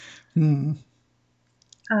Hmm.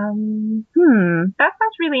 That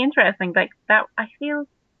sounds really interesting. Like that, I feel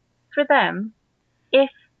for them, if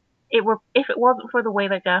if it wasn't for the way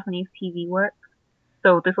that Japanese TV works,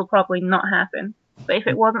 so this will probably not happen. But if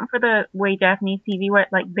it wasn't for the way Japanese TV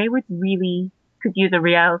works, like they would really could use a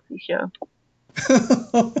reality show.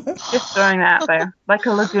 Just throwing that out there, like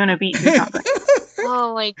a Laguna Beach or something.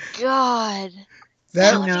 Oh my god.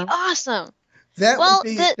 That that would be No. awesome. that would Well,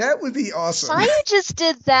 be the that would be awesome. Sayu just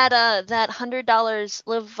did that $100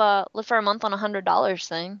 live for a month on $100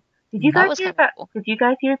 thing. Did you Hmm. That guys was hear kind of that? cool. Did you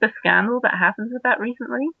guys hear the scandal that happened with that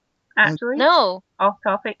recently? Uh, Actually, No, off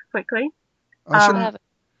topic quickly. I should. what Um, happened?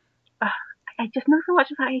 uh, I just know so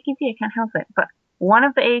much about AKB, I can't help it. But one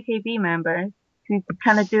of the AKB members who's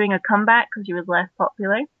kind of doing a comeback because she was less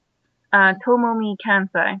popular, Tomomi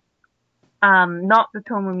Kansai. Not the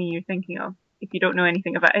Tomomi you're thinking of, if you don't know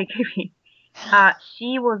anything about AKB.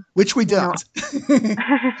 She was, Which we you know,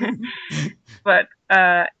 don't. but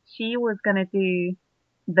she was gonna do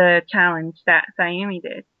the challenge that Sayumi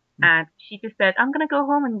did, and she just said, "I'm gonna go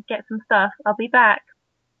home and get some stuff. I'll be back."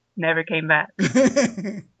 Never came back.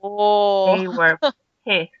 Oh. They were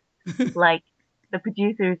pissed. Like the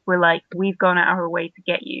producers were like, "We've gone out of our way to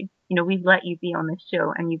get you. You know, we've let you be on this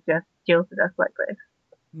show, and you've just jilted us like this."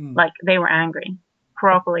 Hmm. Like they were angry,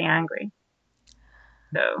 properly angry.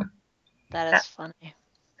 So That is that funny.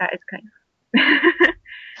 that is kind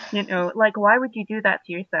of, like why would you do that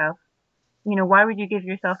to yourself? Why would you give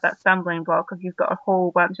yourself that stumbling block if you've got a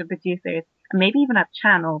whole bunch of producers and maybe even a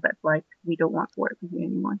channel that's like, we don't want to work with you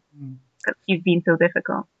anymore Hmm. because you've been so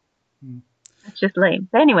difficult. Hmm. That's just lame.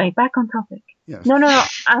 But anyway, back on topic. Yes. No, no,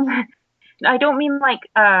 no. I don't mean like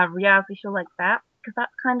a reality show like that because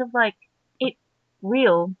that's kind of like it's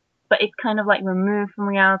real, but it's kind of like removed from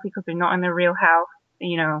reality because they're not in their real house,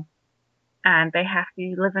 and they have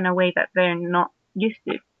to live in a way that they're not used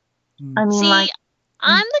to. Hmm. I mean, See, like,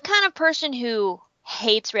 I'm the kind of person who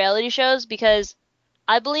hates reality shows because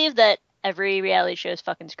I believe that every reality show is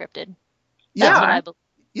fucking scripted. they That's Yeah. what are, I believe.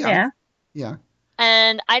 Yeah. yeah. Yeah.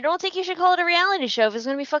 And I don't think you should call it a reality show if it's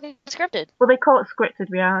going to be fucking scripted. Well, they call it scripted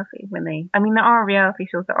reality when they. I mean, there are reality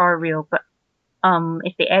shows that are real, but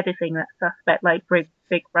if the editing that's suspect, like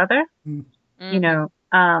Big Brother, Hmm.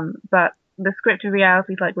 Mm-hmm. but the scripted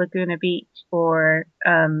realities like Laguna Beach or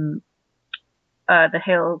The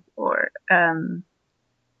Hills or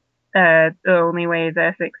The Only Way is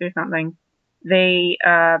Essex or something. They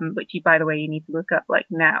which you by the way you need to look up like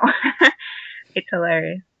now. It's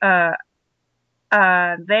hilarious.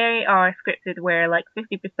 They are scripted where like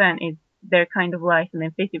 50% is their kind of life, and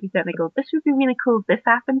then 50% they go, "This would be really cool if this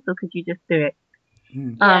happened, so could you just do it?" Hmm.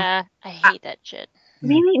 Um, Yeah, I I, hate that shit. Yeah.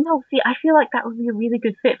 really, no. See, I feel like that would be a really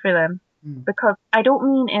good fit for them Hmm. because I don't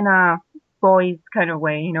mean in a boys kind of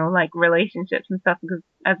way, like relationships and stuff. Because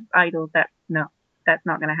as idols, that's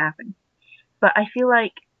not gonna happen. But I feel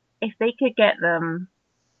like if they could get them,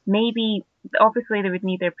 maybe obviously they would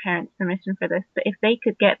need their parents' permission for this, but if they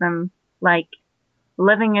could get them like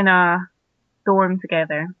living in a dorm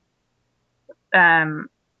together, um,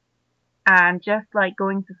 and just like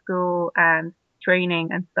going to school and training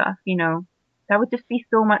and stuff, that would just be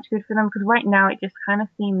so much good for them. Because right now it just kind of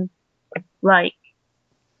seems like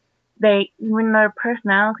when their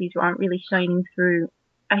personalities aren't really shining through,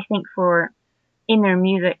 I think for in their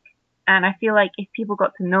music, and I feel like if people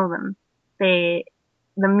got to know them, the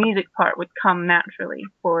music part would come naturally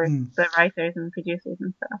for Hmm. the writers and producers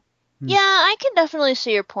and stuff. Hmm. Yeah, I can definitely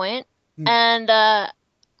see your point. Hmm. And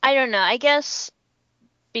I don't know. I guess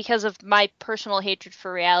because of my personal hatred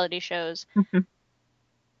for reality shows.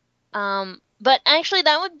 But actually,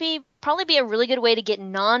 that would be probably be a really good way to get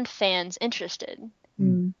non-fans interested.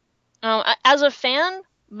 Hmm. As a fan,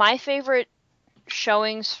 my favorite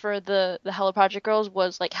showings for the Hello Project girls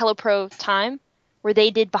was like Hello Pro Time, where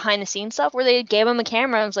they did behind the scenes stuff, where they gave them a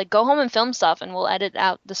camera and was like, go home and film stuff, and we'll edit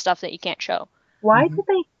out the stuff that you can't show. Why Hmm. did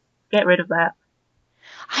they get rid of that?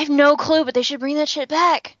 I have no clue, but they should bring that shit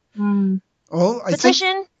back. Mm. Well,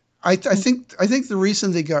 Petition. I think the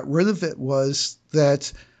reason they got rid of it was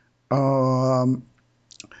that um,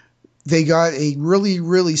 they got a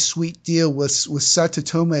really sweet deal with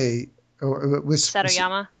Satatome or with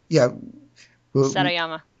Satoyama. yeah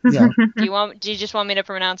Satoyama. yeah Do you just want me to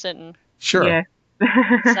pronounce it? sure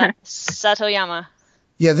Yeah. Satoyama.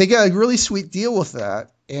 yeah they got a really sweet deal with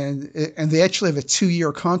that and they actually have a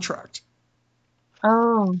 2-year contract.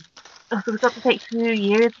 Oh. Oh, so we've got to take 2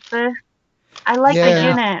 years of this. I like the I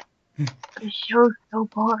Yeah, know. unit. The show's so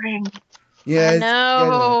boring. I yeah it is.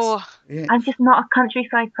 know. Yeah. I'm just not a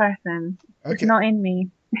countryside person. It's Okay. not in me.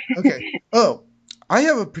 Okay. Oh, I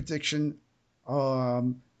have a prediction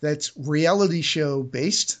that's reality show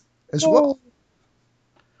based, as well.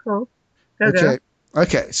 Cool. Go.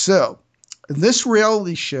 Okay. So this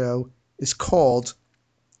reality show is called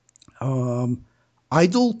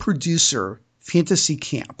Idol Producer Fantasy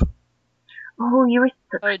Camp. Oh,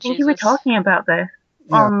 I think you were Jesus. talking about this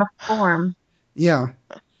Yeah. on the forum. Yeah.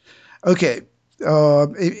 Okay. For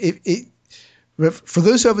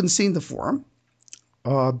those who haven't seen the forum,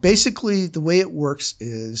 basically the way it works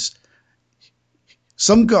is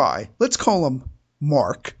some guy, let's call him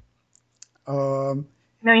Mark. No,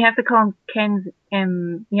 you have to call him Ken.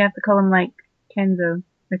 You have to call him like Kenzo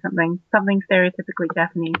or something stereotypically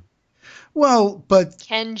Japanese. Well, but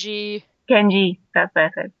Kenji. Kenji, that's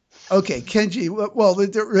better. Okay, Kenji. Well,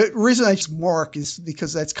 the reason I just Mark is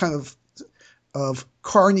because that's kind of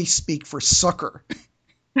carny speak for sucker.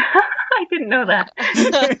 I didn't know that.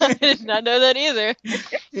 I did not know that either.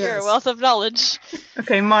 You're a wealth of knowledge.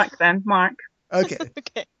 Okay, Mark then. Mark. Okay.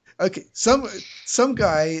 Okay. Okay. Some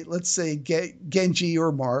guy, let's say Genji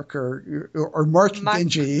or Mark or Mark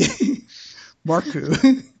Genji,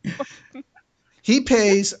 Marku. he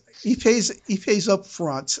pays up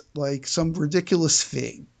front like some ridiculous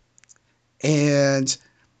fee, and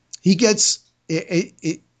he gets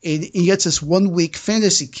this 1 week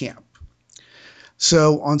fantasy camp.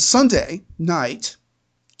 So on Sunday night,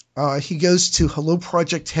 he goes to Hello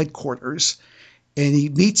Project headquarters and he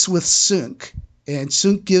meets with Sunk. And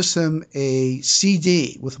Sunk gives him a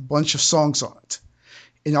CD with a bunch of songs on it,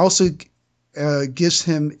 and also gives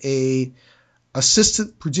him a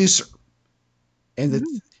assistant producer. And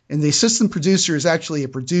the assistant producer is actually a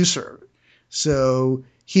producer, so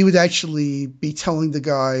he would actually be telling the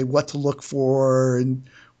guy what to look for and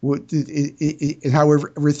and how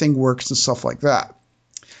everything works and stuff like that.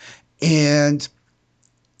 And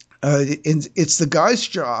it's the guy's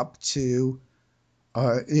job to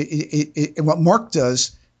and what Mark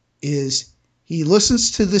does is he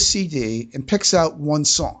listens to the CD and picks out one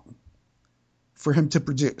song for him to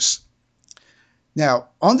produce. Now,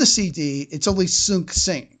 on the CD, it's only Sunk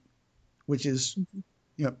singing, which is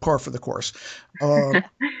par for the course. He actually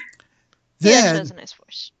has a nice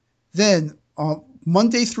voice. Then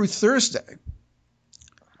Monday through Thursday,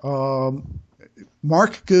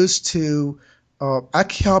 Mark goes to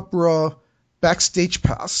Akihabara Backstage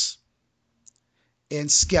Pass and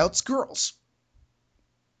scouts girls,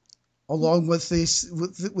 along with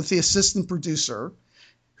the assistant producer,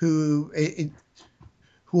 who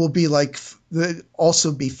will be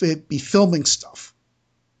also be filming stuff.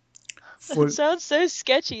 That sounds so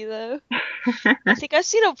sketchy, though. I think I've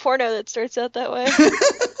seen a porno that starts out that way.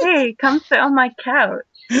 Hey, come sit on my couch.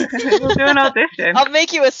 We'll do an audition. I'll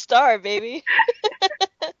make you a star, baby.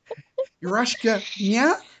 Yurashika,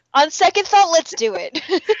 yeah? On second thought, let's do it.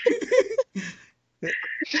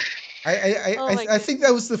 I think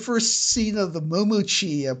that was the first scene of the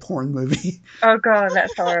Momochi porn movie. Oh god,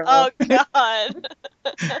 that's horrible. Oh god.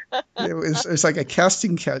 It's like a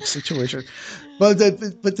casting couch situation. But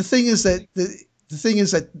the thing is that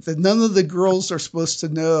none of the girls are supposed to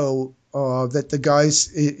know that the guy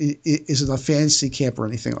is in a fantasy camp or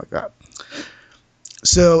anything like that.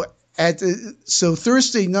 So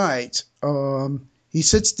Thursday night, he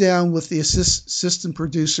sits down with the assistant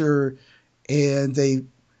producer, and they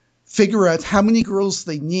figure out how many girls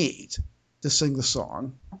they need to sing the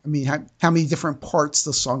song. I mean, how many different parts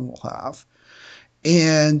the song will have,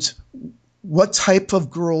 and what type of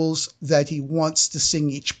girls that he wants to sing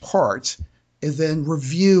each part, and then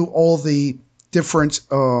review all the different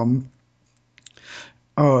girls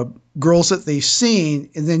that they've seen,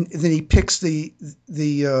 and then he picks the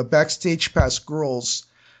backstage pass girls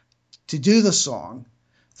to do the song.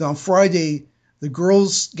 Then on Friday, the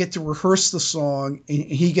girls get to rehearse the song, and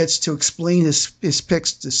he gets to explain his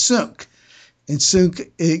picks to Sunk. And Sunk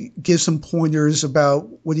gives him pointers about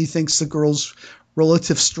what he thinks the girls'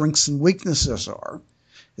 relative strengths and weaknesses are.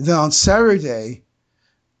 And then on Saturday,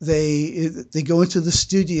 they go into the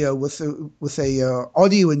studio with a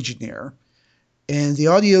audio engineer, and the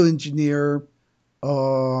audio engineer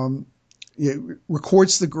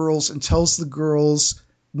records the girls and tells the girls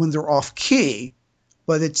when they're off key.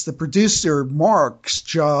 But it's the producer, Mark's,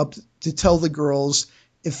 job to tell the girls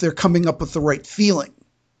if they're coming up with the right feeling.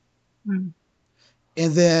 Mm.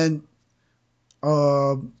 And then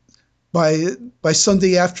by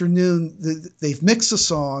Sunday afternoon, they've mixed the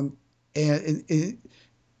song, and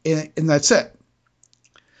that's it.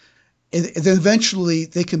 And then eventually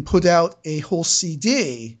they can put out a whole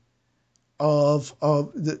CD of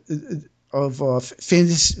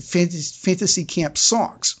fantasy camp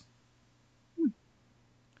songs.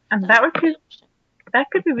 And that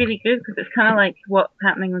could be really good because it's kind of like what's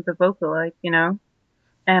happening with the Vocaloid, you know.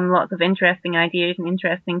 lots of interesting ideas and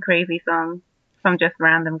interesting crazy songs from just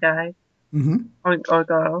random guys Mm-hmm. or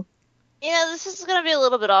girls. This is gonna be a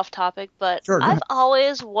little bit off topic, but Sure, go I've ahead.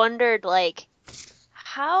 always wondered, like,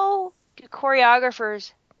 how do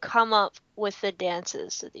choreographers come up with the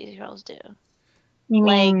dances that these girls do? You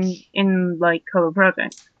Like, mean in like Color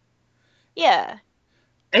Project? yeah, It's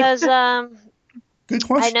because just Good I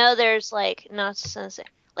question. know there's like not sensei.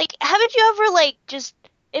 Like, haven't you ever like just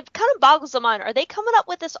it kind of boggles the mind. Are they coming up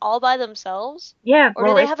with this all by themselves, yeah. or do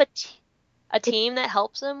Well, they have a it's team that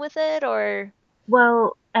helps them with it, or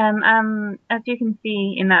well as you can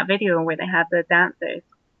see in that video where they had the dancers,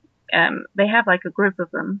 they have like a group of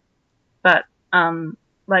them, but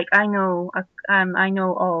like I know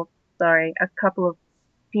all sorry a couple of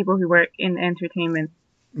people who work in entertainment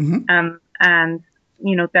Mm-hmm. and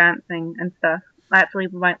dancing and stuff. Actually,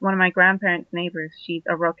 one of my grandparents' neighbors, she's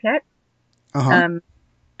a rockette, Uh-huh. um,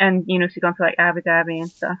 and she's gone to like Abu Dhabi and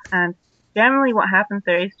stuff. And generally, what happens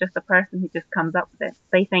there is just a person who just comes up with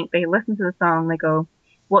it. They listen to the song, they go,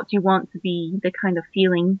 "What do you want to be the kind of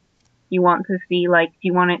feeling you want to see? Like, do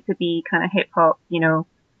you want it to be kind of hip hop,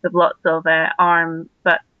 with lots of arm,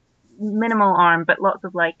 but minimal arm, but lots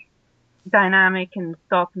of like dynamic and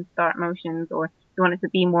stop and start motions, or do you want it to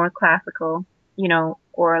be more classical,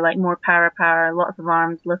 or like more power, lots of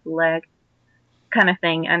arms, little legs, kind of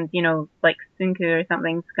thing?" And like Sunku or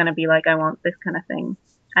something's gonna be like, "I want this kind of thing,"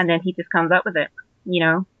 and then he just comes up with it. You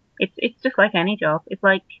know, it's just like any job. It's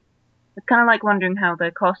kind of like wondering how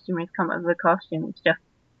the costumers come up with a costume. It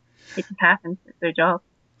just happens. It's their job.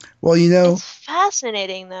 Well, it's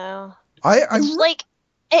fascinating though. I It's like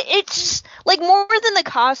it's like more than the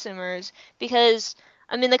costumers because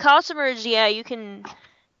I mean the costumers, yeah, you can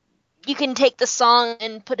take the song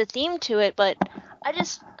and put a theme to it, but I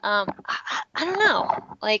just I don't know.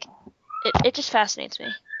 Like it just fascinates me.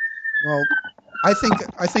 well,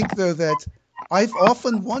 I think though that I've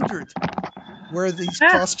often wondered where these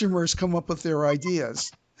Ah, costumers come up with their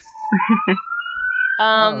ideas. Uh-oh.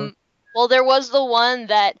 Um well there was the one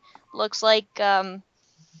that looks like a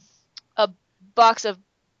box of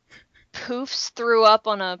poofs threw up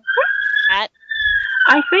on a hat.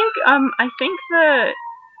 I think the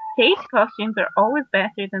stage costumes are always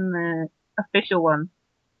better than the official ones.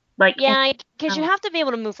 Like, Yeah, because you um, have to be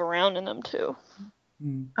able to move around in them too.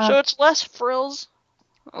 Hmm. uh, So it's less frills,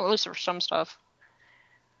 at least for some stuff.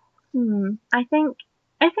 I think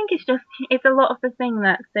it's a lot of the thing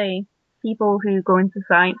that say people who go into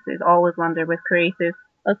sciences always wonder with creative.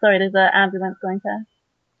 Oh, sorry, there's an ambulance going past.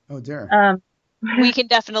 Oh dear. Um, We can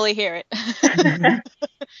definitely hear it.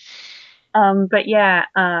 Hmm. but yeah,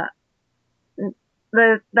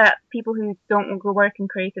 the that people who don't go work in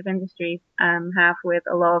creative industries have with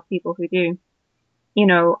a lot of people who do.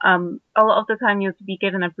 A lot of the time you'll be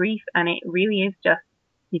given a brief, and it really is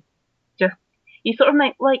you just you sort of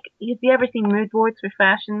like have you ever seen mood boards for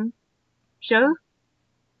fashion shows?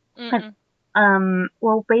 And, Mm-mm.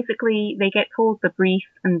 well, basically they get told the brief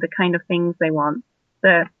and the kind of things they want,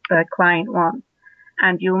 the client wants,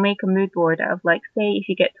 and you'll make a mood board out of like, say, if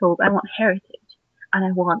you get told, "I want heritage, and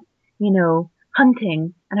I want,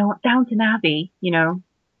 hunting, and I want Downton Abbey,"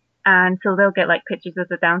 and so they'll get like pictures of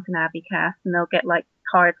the Downton Abbey cast, and they'll get like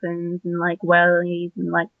tartans and like wellies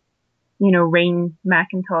and like rain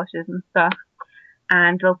macintoshes and stuff,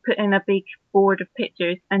 and they'll put in a big board of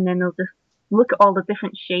pictures, and then they'll just look at all the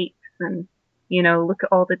different shapes and look at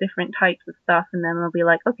all the different types of stuff, and then they'll be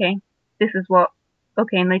like, okay, this is what,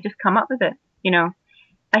 okay, and they just come up with it.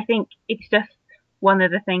 I think it's just one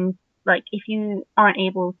of the things, like, if you aren't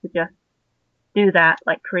able to just do that,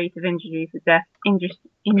 like, creative industries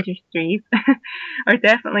are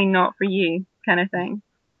definitely not for you, kind of thing.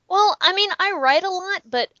 Well, I mean, I write a lot,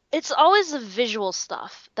 but it's always the visual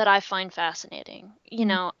stuff that I find fascinating.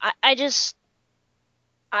 I just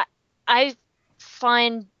I I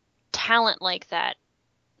find talent like that,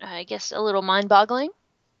 I guess, a little mind-boggling.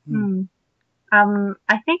 Hmm. Mm.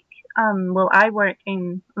 I think, well, I work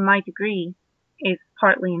in my degree is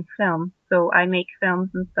partly in film, so I make films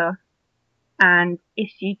and stuff. And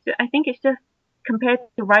I think it's just compared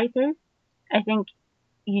to writers, I think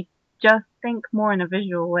you just think more in a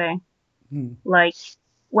visual way. Hmm. Like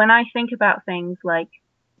when I think about things, like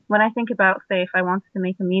when I think about, say, if I wanted to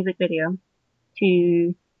make a music video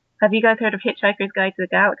to, have you guys heard of Hitchhiker's Guide to the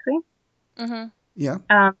Galaxy? Mhm. Yeah.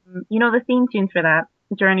 Um, the theme tune for that,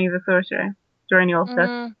 Journey of the Sorcerer, Journey of the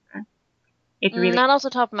Mm, Sorcerer. It's really, not off the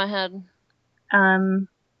top of my head. um,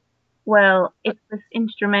 well, But it's this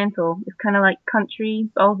instrumental. It's kind of like country,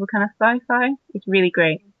 but also kind of sci-fi. It's really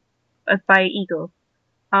great. It's by Eagles.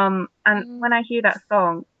 And mm, when I hear that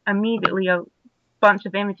song, immediately a bunch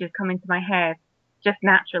of images come into my head. just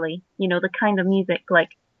naturally. The kind of music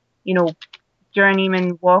like,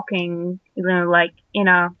 journeyman walking, like in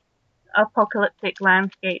a apocalyptic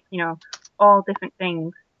landscape, all different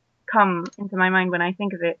things come into my mind when I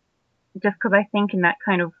think of it, just because I think in that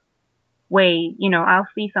kind of way. I'll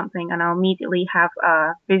see something and I'll immediately have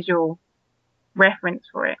a visual reference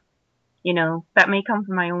for it, that may come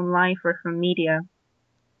from my own life or from media.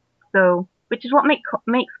 So, which is what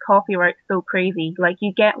makes copyright so crazy. Like,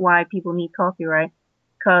 you get why people need copyright,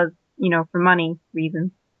 because, for money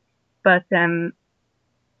reasons. But,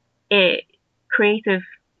 creative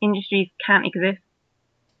industries can't exist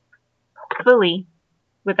fully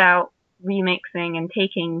without remixing and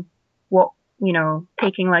taking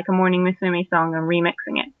taking like a Morning Musume song and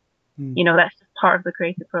remixing it. That's just part of the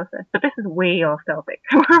creative process. But this is way off topic.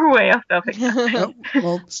 We're way off topic.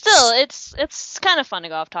 Well, Still, it's kind of fun to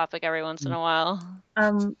go off topic every once in a while.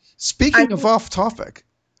 Speaking of off topic,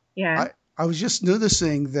 yeah, I was just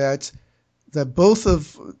noticing that both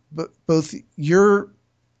your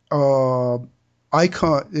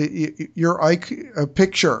icon, your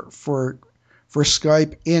picture for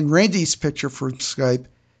Skype and Rndy's picture for Skype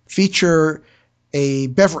feature a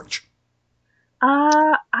beverage.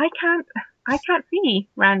 I can't see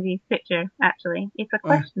Rndy's picture, actually. It's a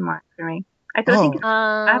question mark for me. I don't think it's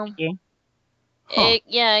after. Huh.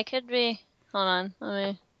 It could be. Hold on, let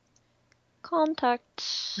me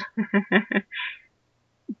contact.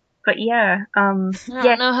 But yeah, I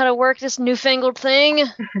don't know how to work this newfangled thing.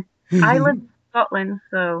 I live in Scotland,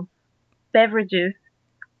 so beverages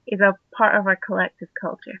is a part of our collective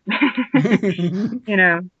culture.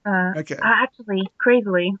 Okay. Actually,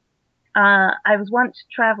 crazily, I was once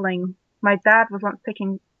traveling. My dad was once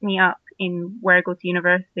picking me up in where I go to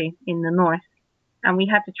university in the north, and we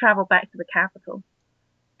had to travel back to the capital.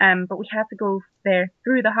 But we had to go there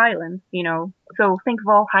through the Highlands, so think of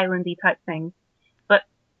all Highlandy type things. But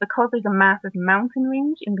because there's a massive mountain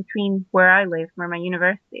range in between where I live, where my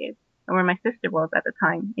university is, and where my sister was at the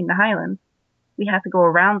time in the Highlands, we had to go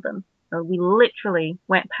around them. So we literally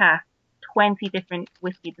went past 20 different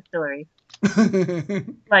whiskey distilleries.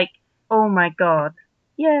 Like, oh my God.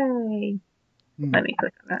 Yay. Let me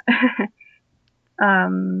click on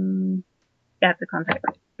that. Yeah, the contact.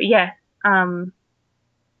 But yes,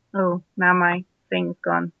 oh, now my thing's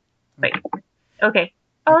gone. Wait. Okay.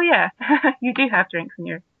 Oh yeah, you do have drinks in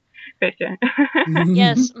your picture.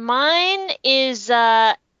 Yes, mine is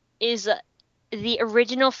the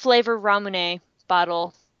original flavor Ramune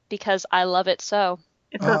bottle because I love it so.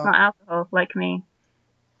 It's not alcohol like me.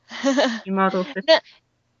 You model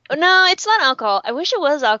No, it's not alcohol. I wish it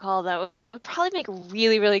was alcohol. That would probably make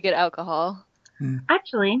really, really good alcohol.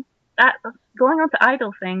 Actually, going on to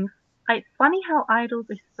idol things, it's funny how idols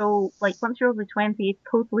are so, like, once you're over 20, it's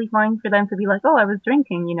totally fine for them to be like, oh, I was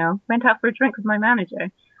drinking, went out for a drink with my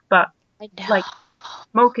manager. But, like,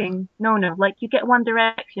 smoking, no. Like, you get One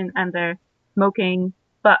Direction and they're smoking,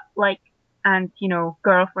 but, like, and,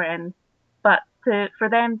 girlfriends. But for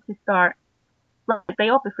them to start, like, they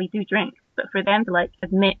obviously do drink, but for them to, like,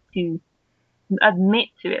 admit to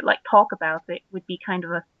it, like talk about it, would be kind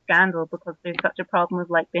of a scandal because there's such a problem with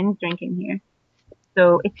like binge drinking here.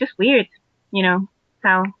 So it's just weird,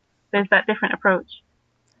 how there's that different approach.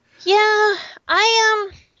 Yeah,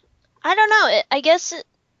 I don't know. I guess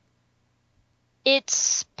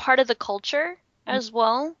it's part of the culture as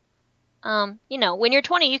well. When you're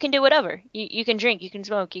 20, you can do whatever. You can drink, you can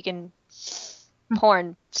smoke, you can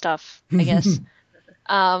porn stuff, I guess.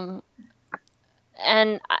 And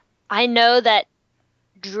I know that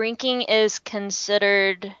drinking is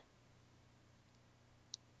considered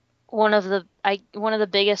one of the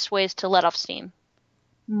biggest ways to let off steam.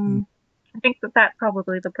 I think that's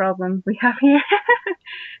probably the problem we have here.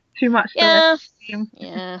 Too much. Yeah.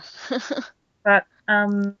 Yeah. But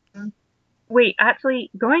wait, actually,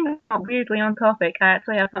 going weirdly on topic, I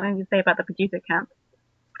actually have something to say about the producer camp.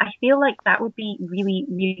 I feel like that would be really,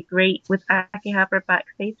 really great with Akihabara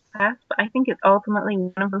Backstage Pass, but I think it's ultimately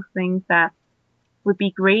one of those things that would be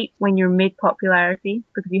great when you're mid-popularity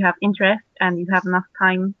because you have interest and you have enough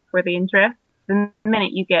time for the interest. The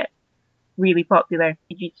minute you get really popular,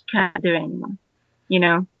 you just can't do it anymore.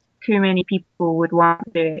 Too many people would want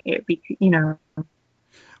to do it. It'd be,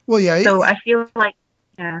 Well, yeah. So I feel like,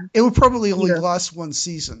 yeah. It would probably only last one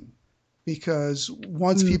season because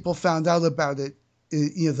once people found out about it,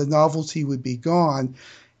 the novelty would be gone,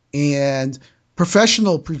 and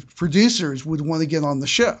professional producers would want to get on the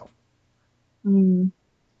show.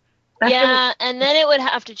 Yeah, and then it would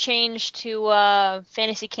have to change to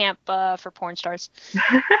fantasy camp for porn stars.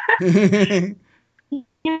 You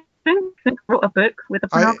wrote a book with a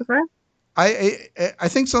pornographer? I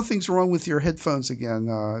think something's wrong with your headphones again,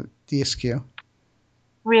 DSQ.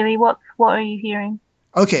 Really, what are you hearing?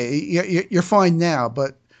 Okay, you're fine now,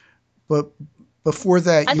 but before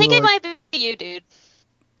that I you think it were might be you, dude,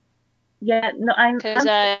 Yeah, no, I'm because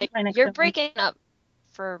right next you're to me. breaking up.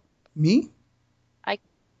 For me. I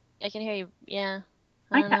I can hear you. Yeah,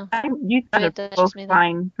 I I don't can, know. you guys Maybe are that's both just me then.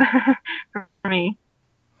 fine for me.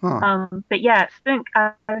 Huh. But yeah, Sunk,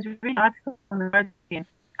 I was reading an article on the Guardian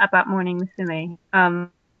about Morning Musume,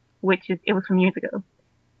 it was from years ago.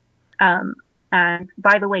 Um, and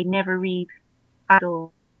by the way, never read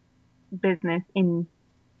idol business in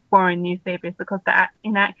foreign newspapers because the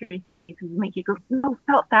inaccuracies will make you go, no,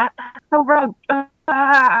 stop that, that's so wrong.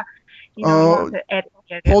 Ah! You want Oh, to edit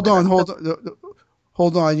it hold for on, them. So,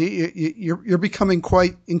 hold on. You're becoming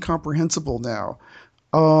quite incomprehensible now.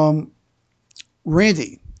 Um,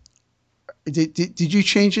 Randy, did you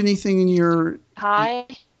change anything Hi,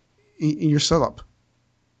 in your setup?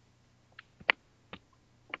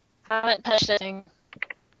 haven't touched anything.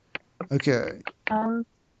 Okay. um,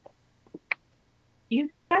 you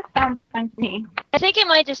guys sound fine to me. I think it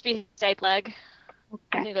might just be Skype lag. I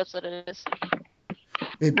Okay. think that's what it is.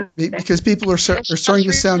 Okay. Because people are It's starting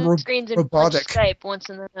to sound freezing screens and punch robotic. Skype once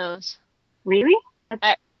in the nose. Really?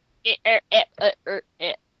 Uh,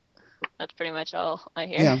 That's pretty much all I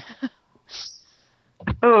hear. Yeah.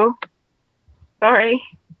 Oh, sorry.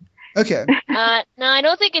 Okay. No, I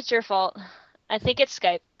don't think it's your fault. I think it's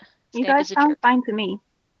Skype. You Skype guys is a sound jerk. fine to me.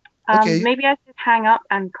 Okay. Maybe I should hang up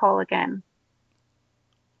and call again.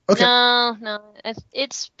 Okay. No,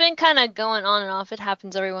 it's been kind of going on and off. It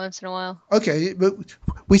happens every once in a while. Okay. But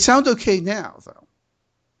we sound okay now, though.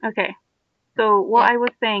 Okay. So what Yeah. I was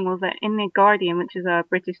saying was that in the Guardian, which is a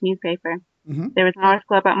British newspaper, Mm-hmm. there was an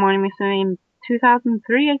article about Morning Musume in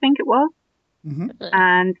 2003, I think it was, Mm-hmm.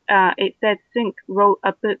 and it said Sunk wrote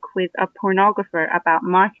a book with a pornographer about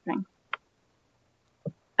marketing.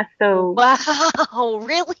 So Wow,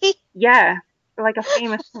 really? yeah, like a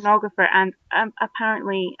famous pornographer, and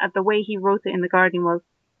apparently the way he wrote it in the Guardian was,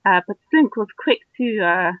 but Sunk was quick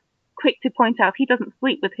to point out he doesn't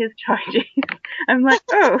sleep with his charges. I'm like,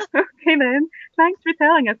 oh, okay then. Thanks for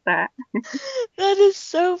telling us that. That is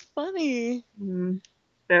so funny.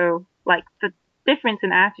 So, like, the difference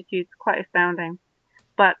in attitude is quite astounding.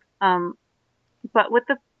 But, um, but with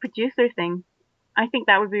the producer thing, I think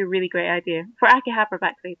that would be a really great idea for Akihabara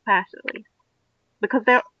Backstage Pass at least, because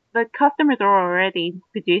the customers are already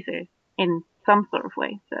producers in some sort of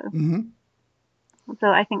way. Mm-hmm. So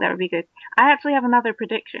I think that would be good. I actually have another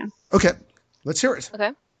prediction. Okay. Let's hear it.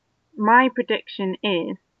 Okay. My prediction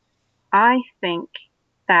is, I think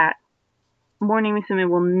that Morning Musume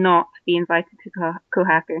will not be invited to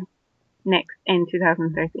Kohaku next in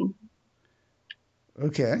 2013.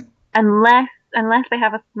 Okay. Unless they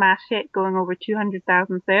have a smash hit going over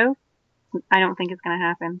 200,000 sales, I don't think it's going to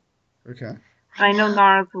happen. Okay. I know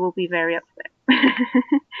Naruto will be very upset.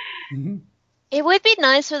 Mm-hmm. It would be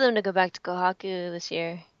nice for them to go back to Kohaku this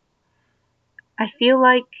year. I feel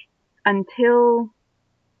like until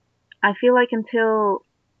I feel like until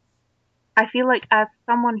I feel like as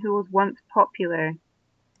someone who was once popular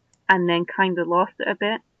and then kind of lost it a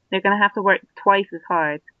bit, they're going to have to work twice as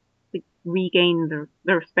hard to regain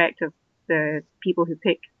the respect of the people who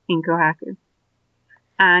pick in Kohaku.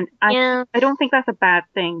 And Yeah. I don't think that's a bad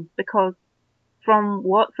thing because from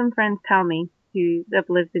what some friends tell me who have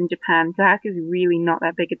lived in Japan, Kohaku is really not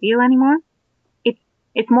that big a deal anymore. It's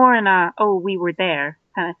it's more in a oh we were there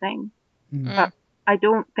kind of thing. Mm-hmm. But I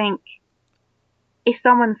don't think if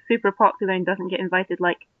someone's super popular and doesn't get invited,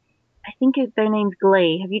 like I think their name's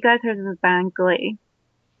Glay. Have you guys heard of the band Glay?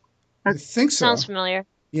 I think Sounds so. familiar.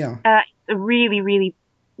 Yeah. A really, really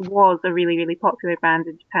was a really, really popular band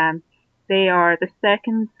in Japan. They are the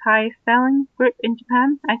second highest selling group in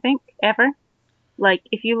Japan, I think, ever. Like,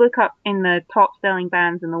 if you look up in the top selling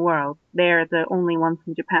bands in the world, they're the only ones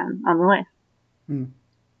from Japan on the list. Mm.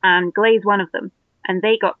 And Glay's one of them. And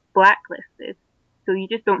they got blacklisted, so you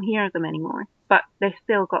just don't hear them anymore. But they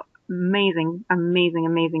still got amazing, amazing,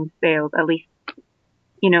 amazing sales, at least,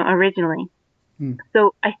 originally. Mm.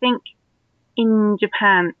 So I think in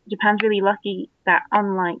Japan's really lucky that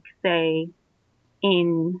unlike, say,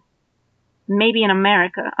 maybe in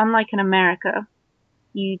America, unlike in America,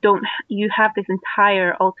 you have this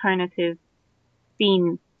entire alternative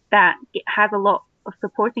scene that it has a lot of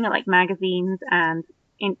supporting it, like magazines and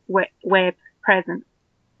in web presence.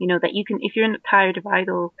 That you can, if you're tired of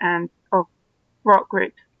idols and of rock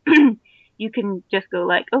groups, you can just go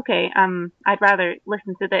like, okay, I'd rather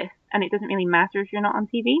listen to this, and it doesn't really matter if you're not on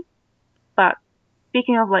TV. But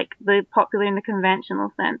speaking of like the popular in the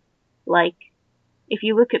conventional sense, like if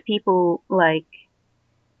you look at people like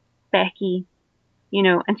Becky,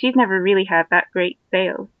 and she's never really had that great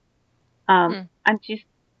sales. And she's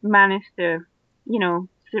managed to,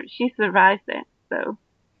 she survived it. So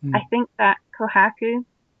I think that Kohaku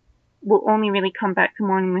will only really come back to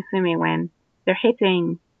Morning Musume when they're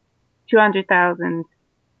hitting 200,000,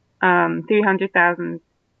 300,000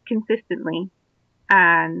 consistently.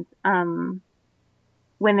 And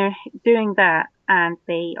when they're doing that and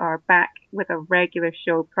they are back with a regular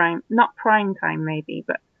show, not prime time maybe,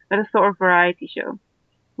 but a sort of variety show,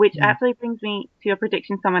 which actually brings me to a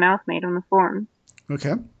prediction someone else made on the forums.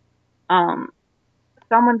 Okay.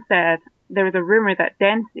 Someone said there was a rumor that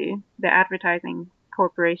Dentsu, the advertising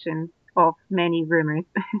corporation of many rumors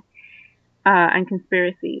and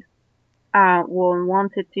conspiracies,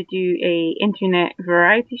 wanted to do a internet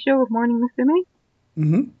variety show of Morning Musume.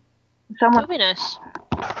 Mm-hmm. Someone, that would be nice.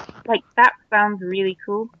 Like, that sounds really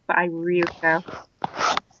cool, but I really doubt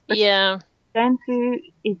it. Yeah. Dentsu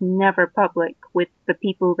is never public with the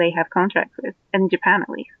people they have contracts with, in Japan at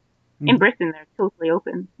least. In Britain, they're totally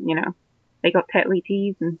open, They got Tetley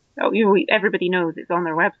teas and, everybody knows it's on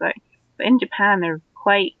their website. But in Japan,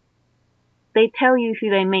 they tell you who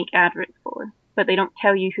they make adverts for, but they don't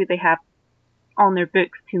tell you who they have on their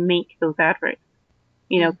books to make those adverts.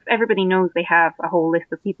 Everybody knows they have a whole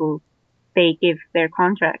list of people they give their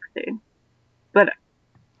contracts to, but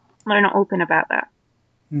they're not open about that,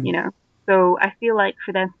 So I feel like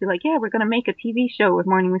for them to be like, yeah, we're going to make a TV show with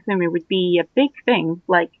Morning Musume would be a big thing.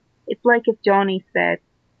 Like, it's like if Johnny said,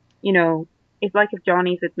 it's like if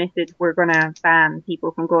Johnny's admitted we're going to ban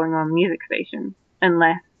people from going on music stations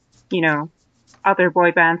unless, other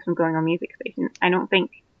boy bands from going on music stations. I don't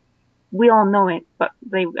think, we all know it, but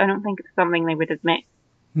I don't think it's something they would admit,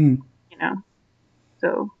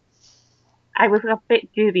 So I was a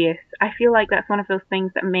bit dubious. I feel like that's one of those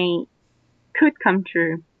things that could come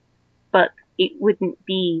true, but it wouldn't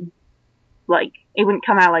be like, it wouldn't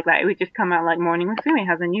come out like that. It would just come out like Morning Musume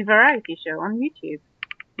has a new variety show on YouTube,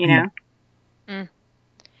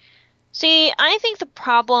 See, I think the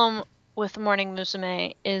problem with Morning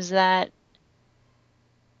Musume is that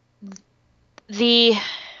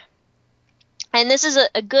and this is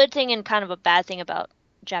a good thing and kind of a bad thing about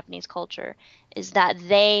Japanese culture, is that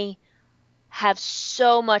they have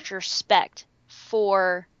so much respect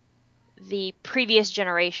for the previous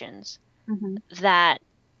generations that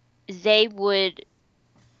they would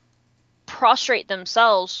prostrate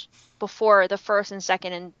themselves before the first and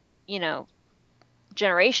second and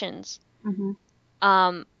generations,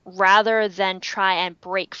 rather than try and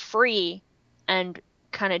break free and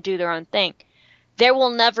kind of do their own thing. There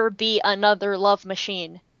will never be another Love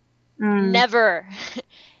Machine. Never.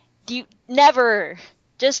 Never.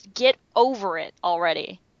 Just get over it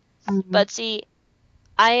already. But see,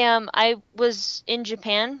 I was in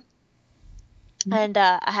Japan, and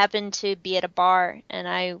I happened to be at a bar, and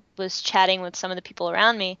I was chatting with some of the people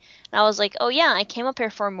around me, and I was like, oh yeah, I came up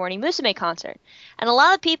here for a Morning Musume concert. And a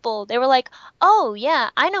lot of people, they were like, oh yeah,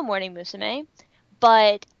 I know Morning Musume,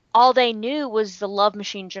 but all they knew was the Love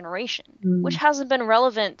Machine generation, which hasn't been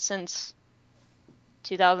relevant since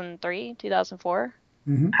 2003, 2004.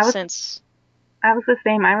 I was the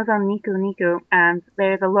same. I was on Nico Nico, and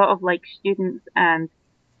there's a lot of like students and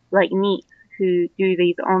like NEETs who do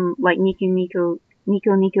these on like Nico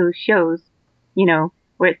Nico shows,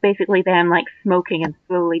 where it's basically them like smoking and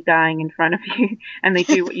slowly dying in front of you, and they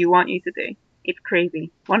do what you want you to do. It's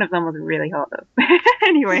crazy. One of them was really hot though.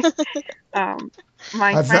 Anyway,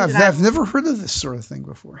 I've never heard of this sort of thing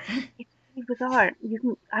before. It's really bizarre.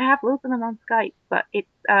 I have loads of them on Skype, but it's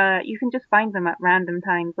you can just find them at random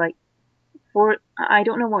times. Like I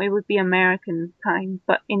don't know what it would be American time,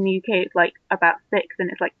 but in the UK it's like about 6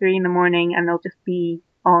 and it's like 3 in the morning, and they'll just be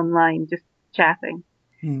online just chatting.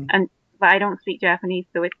 But I don't speak Japanese,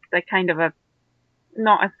 so it's like kind of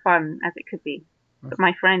not as fun as it could be. But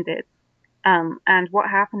my friend did. And what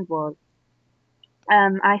happened was,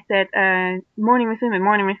 I said, Morning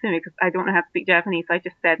Musume, because I don't know how to speak Japanese, so I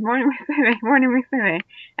just said, Morning Musume,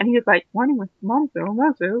 and he was like, Morning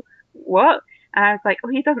Musume, what? And I was like, oh,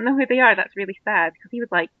 he doesn't know who they are, that's really sad, because he was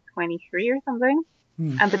like 23 or something,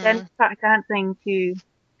 but then he started dancing to,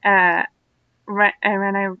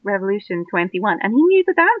 Rndy Revolution 21, and he knew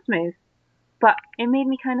the dance moves, but it made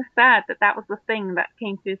me kind of sad that was the thing that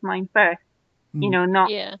came to his mind first, not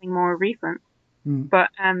something more recent. But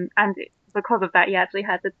because of that, he actually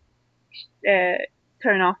had to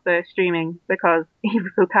turn off the streaming because he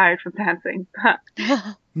was so tired from dancing.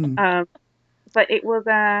 But it was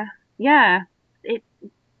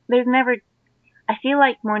there's never. I feel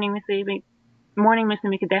like Morning Musume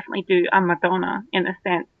could definitely do a Madonna in a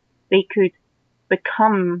sense. They could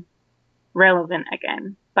become relevant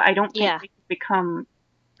again. But I don't think Yeah. they could become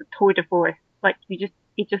the tour de force. Like it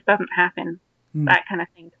just doesn't happen. Mm. That kind of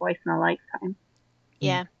thing twice in a lifetime.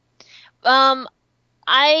 Yeah. Um,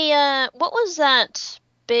 what was that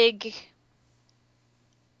big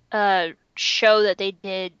show that they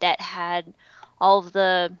did that had all of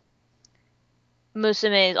the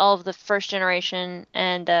Musumes, all of the first generation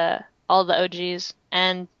and all the OGs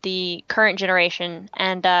and the current generation,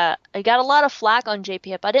 and I got a lot of flack on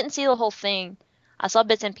JPF. I didn't see the whole thing. I saw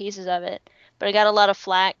bits and pieces of it, but I got a lot of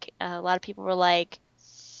flack. A lot of people were like,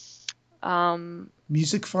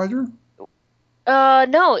 Music Fighter?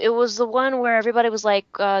 no, it was the one where everybody was like,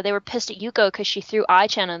 they were pissed at Yuko because she threw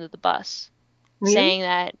Ai-chan under the bus, Really? saying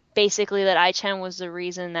that basically that Ai-chan was the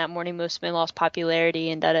reason that Morning Musume lost popularity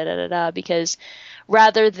and da da da da da, because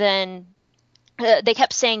rather than they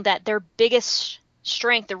kept saying that their biggest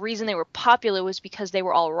strength, the reason they were popular, was because they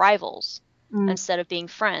were all rivals Mm. instead of being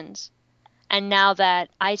friends. And now that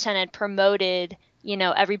Ai-chan had promoted,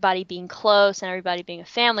 everybody being close and everybody being a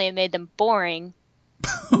family, it made them boring.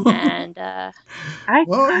 And Well,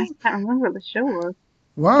 I can't remember what the show was.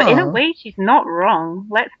 But in a wow. way, she's not wrong.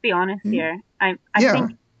 Let's be honest Mm, here. I yeah.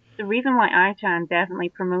 think the reason why Ai-chan definitely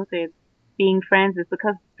promoted being friends is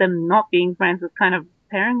because them not being friends was kind of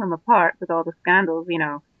tearing them apart with all the scandals,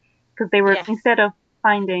 because they were, yeah, instead of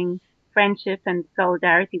finding friendship and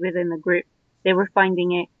solidarity within the group, they were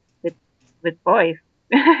finding it with boys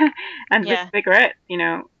and with yeah, cigarettes,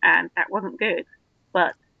 and that wasn't good.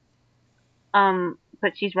 But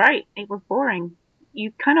but she's right. It was boring.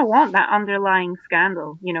 You kind of want that underlying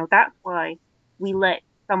scandal. That's why we let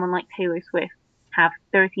someone like Taylor Swift have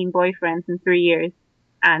 13 boyfriends in 3 years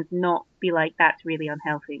and not be like, that's really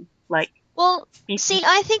unhealthy. Like, well, be, see,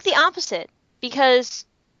 I think the opposite, because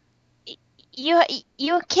you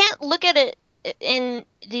you can't look at it in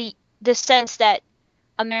the sense that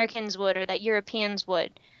Americans would or that Europeans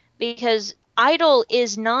would, because idol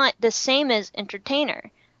is not the same as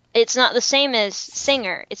entertainer. It's not the same as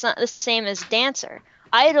singer. It's not the same as dancer.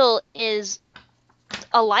 Idol is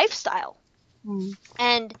a lifestyle. mm,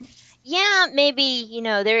 And yeah, maybe,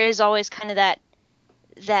 there is always kind of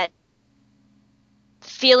that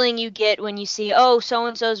feeling you get when you see, oh, so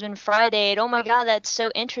and so's been Friday. Oh my God, that's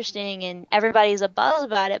so interesting, and everybody's a buzz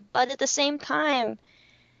about it. But at the same time,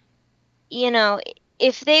 you know,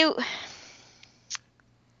 if they, I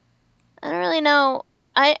don't really know.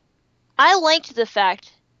 I I liked the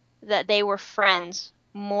fact that they were friends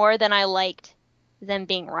more than I liked them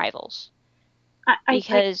being rivals, I,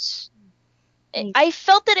 because I, I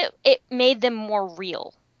felt that it made them more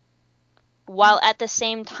real while at the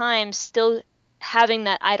same time still having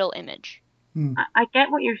that idol image. Mm, I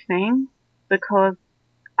get what you're saying because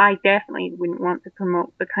I definitely wouldn't want to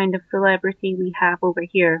promote the kind of celebrity we have over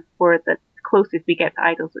here for the closest we get to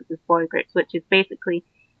idols, which is boy groups, which is basically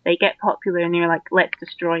they get popular and you're like, let's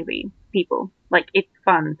destroy these people. Like it's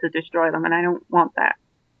fun to destroy them, and I don't want that.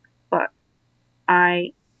 But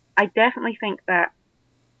I, I definitely think that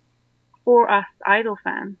for us idol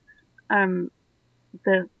fans, um,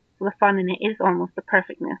 the the fun in it is almost the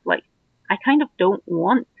perfectness. Like I kind of don't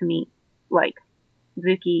want to meet like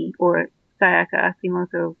Zuki or Sayaka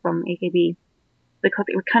Asimoto from AKB because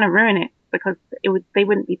it would kind of ruin it because they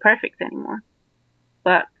wouldn't be perfect anymore.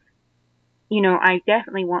 But I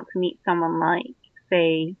definitely want to meet someone like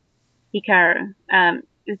say Hikaru,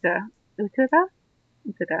 Utada,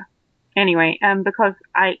 Utada. Anyway, because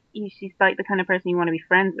she's like the kind of person you want to be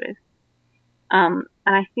friends with. And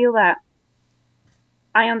I feel that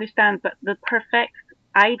I understand, but the perfect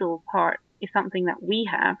idol part is something that we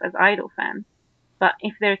have as idol fans. But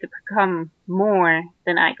if they're to become more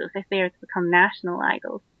than idols, if they're to become national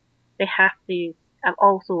idols, they have to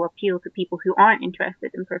also appeal to people who aren't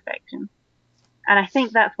interested in perfection. And I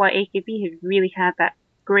think that's why AKB has really had that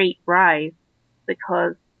great rise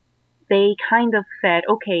because they kind of said,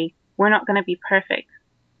 okay, we're not going to be perfect.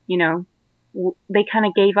 You know, they kind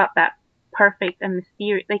of gave up that perfect and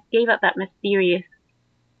mysterious, they gave up that mysterious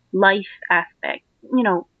life aspect,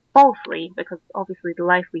 falsely, because obviously the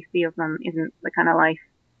life we see of them isn't the kind of life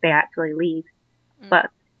they actually lead. Mm. But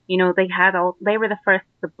they were the first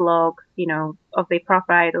to blog, of the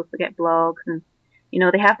proper idols to get blogs, and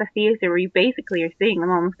they have the theater where you basically are seeing them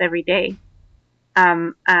almost every day.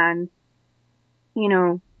 And you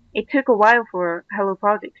know, it took a while for Hello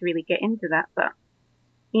Project to really get into that, but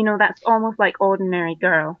that's almost like Ordinary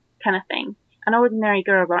Girl kind of thing. And Ordinary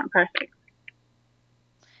Girls aren't perfect.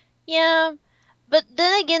 Yeah, but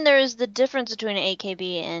then again, there is the difference between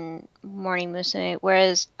AKB and Morning Musume.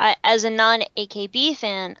 Whereas as a non-AKB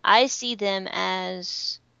fan, I see them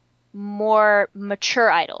as more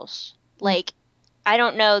mature idols. Mm, Like I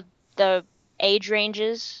don't know the age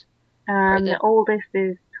ranges or The the. oldest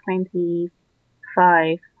is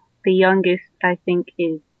 25. The youngest, I think,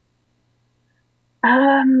 is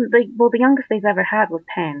the youngest they've ever had was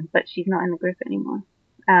 10, but she's not in the group anymore.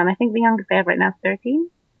 I think the youngest they have right now is 13,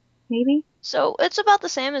 maybe. So it's about the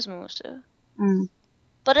same as Musu. Mm.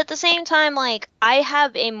 But at the same time, like, I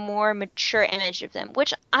have a more mature image of them,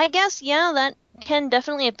 which I guess, yeah, that can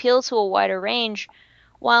definitely appeal to a wider range.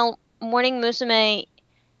 While Morning Musume,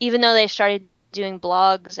 even though they started doing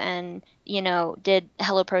blogs and, did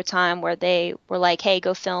Hello Pro Time where they were like, hey,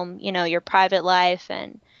 go film, your private life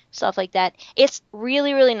and stuff like that, it's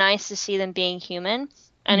really, really nice to see them being human.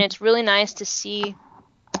 And Mm. it's really nice to see,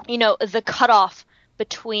 the cutoff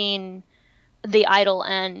between the idol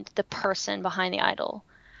and the person behind the idol.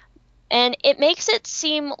 And it makes it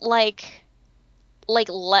seem like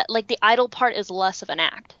the idol part is less of an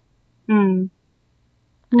act. Mm.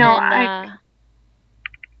 No, And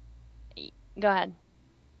go ahead.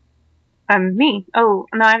 me. Oh,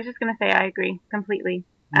 no, I was just gonna say I agree completely.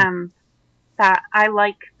 Mm. That I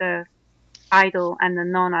like the idol and the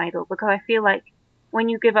non-idol because I feel like when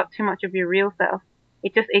you give up too much of your real self,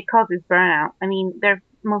 it causes burnout. I mean, their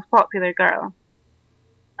most popular girl,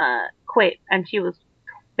 quit and she was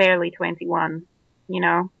barely 21,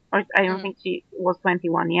 or I don't Mm. think she was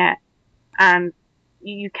 21 yet. And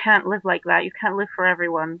you can't live like that. You can't live for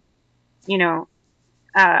everyone. You know,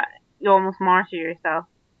 uh, you almost martyr yourself.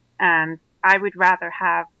 And I would rather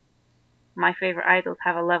have my favorite idols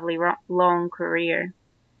have a lovely long career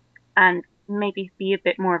and maybe be a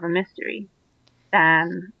bit more of a mystery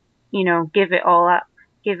than, give it all up,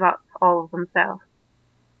 give up all of themselves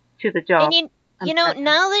to the And job and burn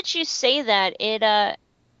now that you say that,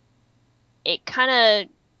 it kind of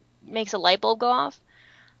makes a light bulb go off.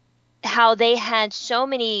 How they had so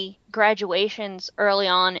many graduations early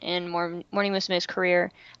on in Morning Musume's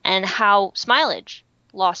career, and how Smilage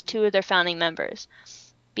lost two of their founding members.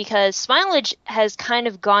 Because Smilage has kind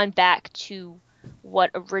of gone back to what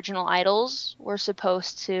original idols were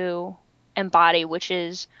supposed to embody, which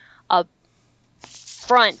is a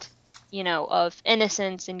front, of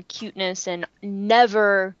innocence and cuteness and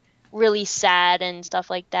never really sad and stuff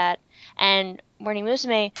like that. And Morning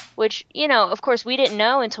Musume, which, of course we didn't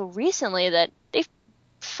know until recently that they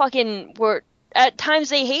fucking were, at times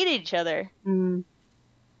they hated each other. out.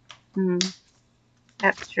 Mm,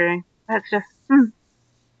 that's true. That's just.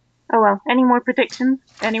 Oh well. Any more predictions?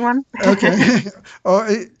 Anyone? Okay.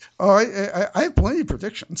 I have plenty of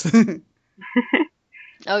predictions.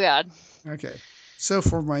 Oh god. Okay. So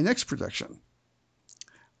for my next prediction,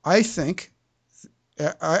 I think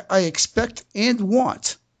I expect and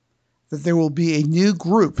want that there will be a new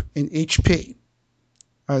group in HP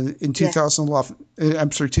in Yes. 2011.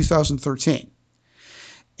 I'm sorry, 2013,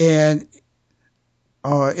 and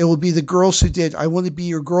it will be the girls who did "I Want to Be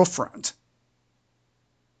Your Girlfriend."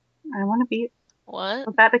 I want to be. What?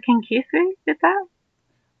 Was that the Kinkisu? Did that?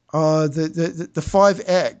 The five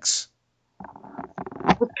eggs.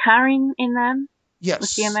 Was Karen in them?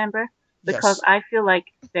 Was she a Yes, member? Because yes. I feel like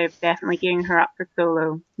they're definitely gearing her up for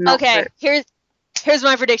solo, not for. Okay, here's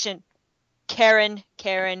my prediction. Karen,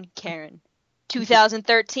 Karen, Karen.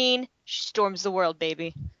 2013, she storms the world,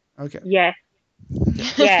 baby. Okay. Yes. Okay.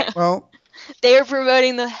 Yes. Well, They are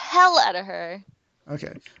promoting the hell out of her.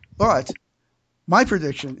 okay. But my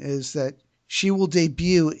prediction is that she will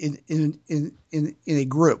debut in a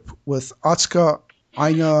group with Atsuka,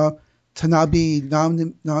 Aina, Tanabe,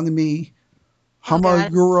 Nanami, Oh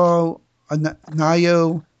god. Hamaguro,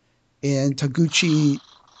 Nayo, and Taguchi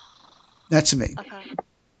Natsume. Okay.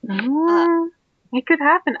 Uh, Mm, it could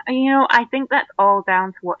happen. I think that's all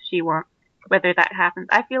down to what she wants, whether that happens.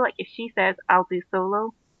 I feel like if she says, I'll do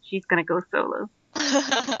solo, she's going to go solo.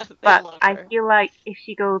 they But love I her. feel like if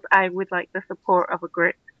she goes, I would like the support of a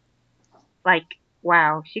group. Like,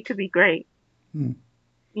 wow, she could be great. Hmm.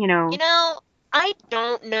 You know, I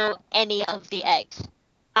don't know any of the eggs.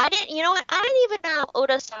 I didn't, you know what? I didn't even know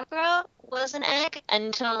Oda Sakura was an egg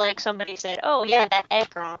until like somebody said, "Oh yeah, that egg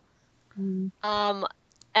girl." mm, Um,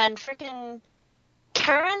 and freaking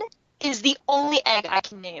Karen is the only egg I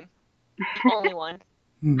can name. The only one.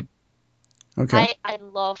 Hmm. Okay. I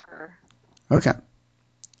love her Okay.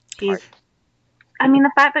 she's. art. I mean,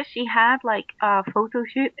 the fact that she had like a photo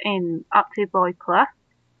shoot in Up to Boy Plus,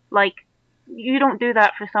 like, you don't do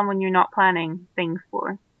that for someone you're not planning things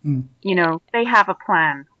for. Hmm. Yeah, They have a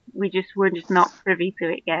plan. We're just not privy to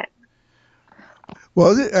it yet.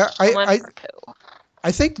 Well, someone for who?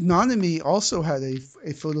 I think Nanami also had a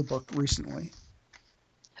photo book recently.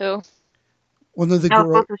 Who? One of the Oh,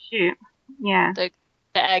 girl. photo shoot. Yeah. The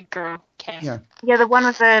the egg girl. Okay. Yeah. Yeah, the one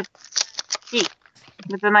with the sheep.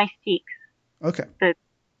 with the nice cheeks. Okay. The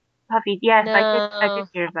puffy. Yes, I No, did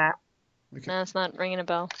hear that. Okay. no, it's not ringing a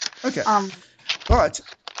bell. Okay. Um, But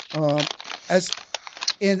as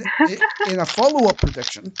in a follow-up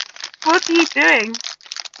prediction. what are you doing?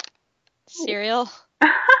 Cereal.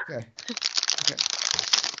 Okay. Okay.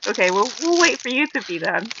 Okay, we'll wait for you to be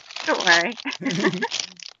done. Don't worry.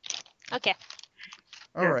 Okay.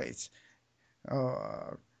 All right.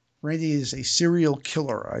 Rndy is a serial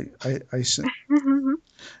killer. I assume.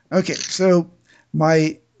 Okay. So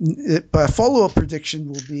my follow-up prediction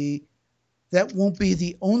will be that won't be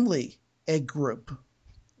the only egg group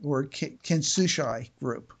or Kensushai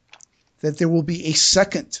group. That there will be a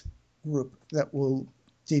second group that will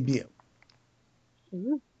debut.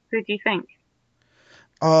 Who do you think?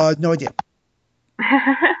 No idea.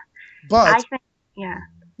 I But think, yeah,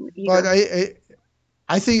 you but go.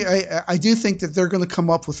 I think I do think that they're going to come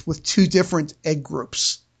up with two different egg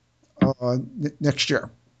groups next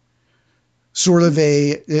year. Sort of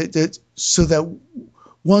so that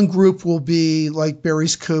one group will be like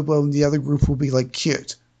Barry's Kobo and the other group will be like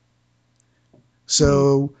Cute.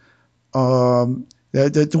 So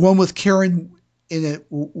the one with Karen in it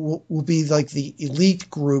will be like the elite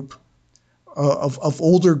group of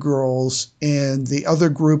older girls, and the other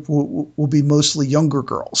group will be mostly younger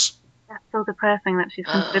girls. That's so depressing that she's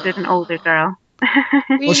considered an older girl.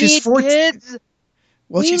 Well, We she's need 14. kids.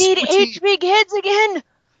 Well, We she's need 14. HB kids again.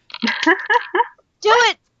 Do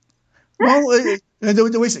it. Well, no,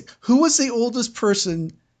 wait a second. Who was the oldest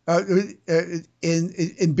person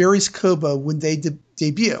in Barry's Koba when they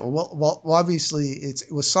debut? Well, obviously it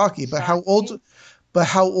was Saki, but how old? Saki? But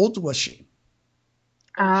how old was she?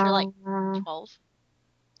 I'm sure like um, 12.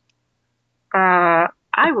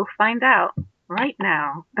 I will find out right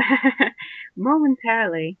now,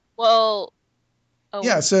 momentarily. Well, oh,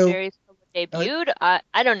 Yeah. when So Barry's uh, debuted,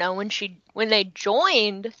 I don't know when they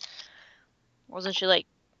joined. Wasn't she like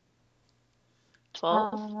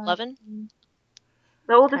 12, Um, 11?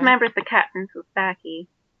 the oldest Okay. member of the captains was Saki,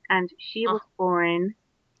 and she Oh, was born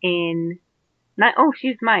in.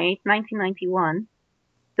 She's my age, 1991.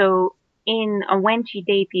 So when she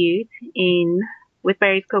debuted in with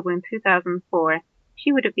Barry's Kobo in 2004,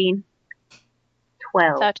 she would have been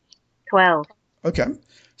 12. 13. 12. okay.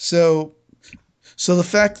 So the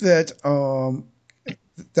fact that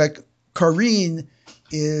that Karine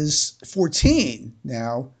is 14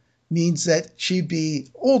 now means that she'd be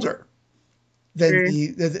older than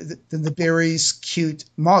True. than the Barry's Cute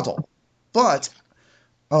model, but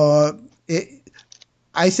uh,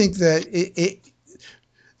 I think that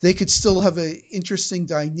they could still have an interesting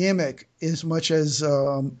dynamic as much as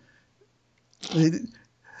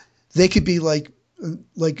they could be like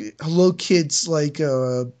hello kids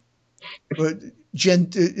uh, gen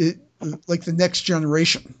like the next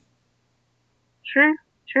generation. True.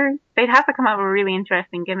 True. They'd have to come up with a really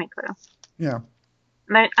interesting gimmick though. Yeah.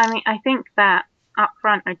 I think that up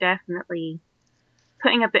front are definitely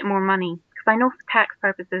putting a bit more money because I know for tax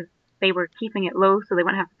purposes they were keeping it low so they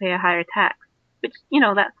wouldn't have to pay a higher tax, which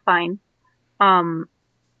that's fine. Um,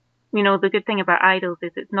 the good thing about idols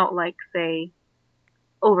is it's not like say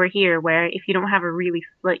over here where if you don't have a really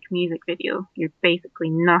slick music video, you're basically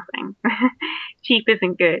nothing. Cheap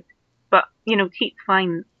isn't good, but cheap's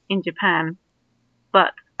fine in Japan.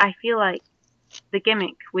 But I feel like the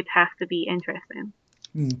gimmick would have to be interesting.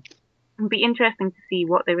 Hmm. It'd be interesting to see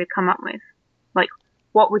what they would come up with. Like,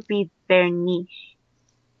 what would be their niche?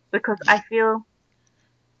 Because I feel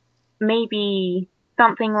maybe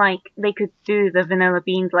something like they could do the Vanilla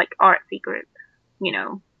Beans like artsy group, you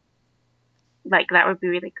know, like that would be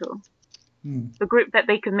really cool. Hmm. The group that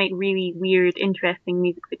they could make really weird, interesting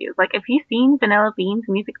music videos. Like, have you seen Vanilla Beans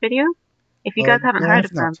music videos? If you guys haven't No, I heard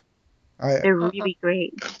have of them, not. I they're Uh-uh. really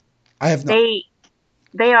great. I have not. They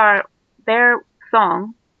they are their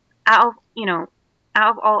song out of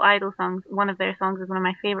out of all idol songs, one of their songs is one of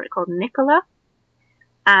my favorite called Nicola,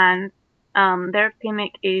 and their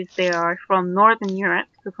gimmick is they are from Northern Europe,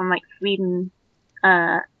 so from like Sweden,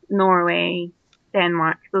 uh, Norway,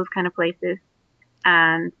 Denmark, those kind of places,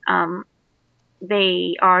 and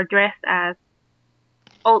they are dressed as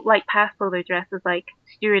like Passport, they're dressed as like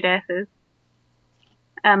stewardesses,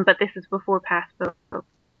 but this is before Passport,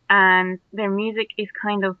 and their music's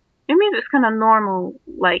kind of normal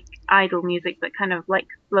like idol music, but kind of like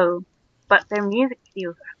slow, but their music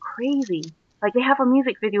videos are crazy. Like they have a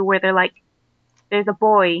music video where they're like there's a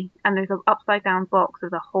boy and there's an upside down box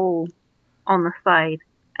with a hole on the side.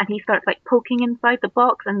 And he starts like poking inside the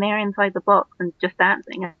box and they're inside the box and just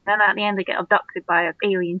dancing. And then at the end they get abducted by an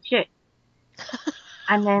alien ship.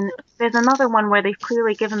 And then there's another one where they've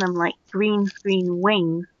clearly given them like green screen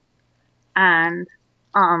wings and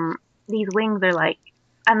these wings are like,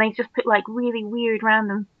 and they just put like really weird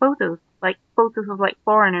random photos, like photos of like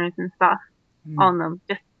foreigners and stuff Hmm. on them,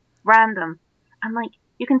 just random. And like,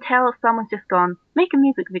 you can tell if someone's just gone, make a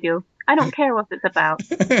music video. I don't care what it's about.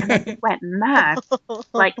 And they just went mad.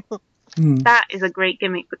 Like, Hmm. that is a great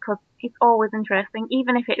gimmick because it's always interesting,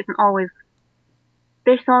 even if it isn't always.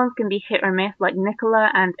 Their songs can be hit or miss, like Nicola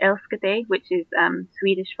and Elskade, which is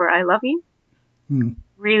Swedish for I love you. Hmm.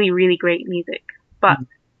 Really, really great music. But Hmm.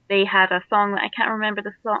 they had a song that I can't remember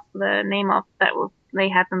the name of, that was, they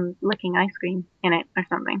had them licking ice cream in it or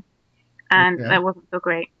something, and Okay. that wasn't so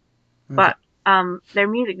great. Okay. But their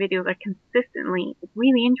music videos are consistently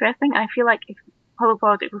really interesting. I feel like if Hollow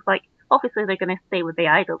Project was like, obviously they're going to stay with the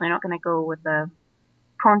idol, they're not going to go with the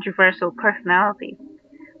controversial personalities.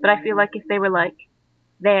 But I feel like if they were like,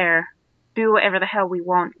 there, do whatever the hell we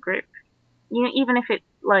want group, you know, even if it's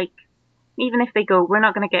like, even if they go, we're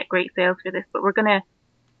not going to get great sales for this, but we're going to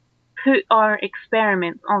put our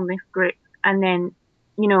experiments on this group, and then,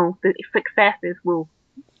 you know, the successes will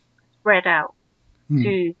spread out Hmm.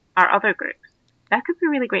 to our other groups. That could be a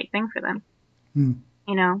really great thing for them, Hmm.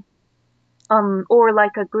 you know. Or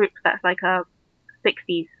like a group that's like a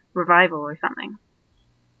 60s revival or something.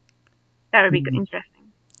 That would be Hmm.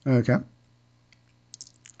 interesting. Okay.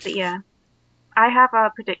 But yeah, I have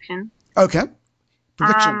a prediction. Okay.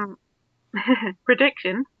 Prediction. Um,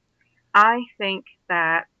 prediction. I think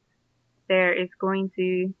that there is going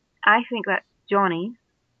to. I think that Johnny's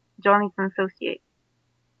and Associates,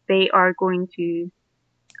 they are going to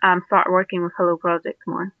start working with Hello Project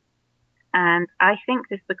more. And I think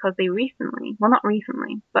this because they recently, well, not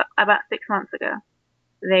recently, but about 6 months ago,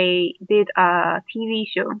 they did a TV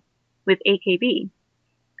show with AKB,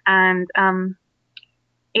 and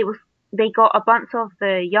it was they got a bunch of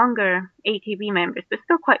the younger AKB members, but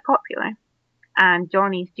still quite popular, and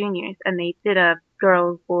Johnny's juniors, and they did a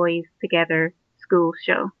girls boys together school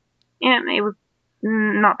show. And it was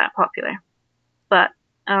not that popular, but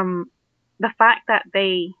the fact that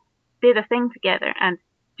they did a thing together and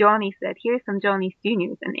Johnny said, "Here's some Johnny's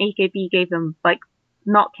juniors," and AKB gave them like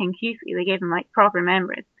not Kenkyusi, they gave them like proper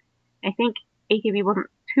members. I think AKB wasn't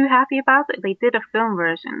too happy about it. They did a film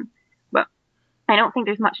version, but I don't think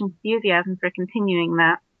there's much enthusiasm for continuing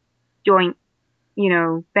that joint, you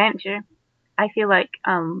know, venture. I feel like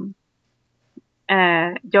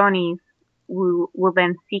Johnny's will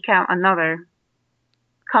then seek out another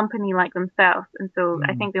company like themselves, and so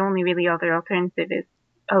I Hmm. think the only really other alternative is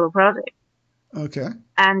Hello Project, Okay.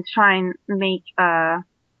 and try and make a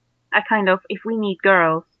kind of, if we need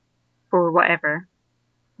girls for whatever,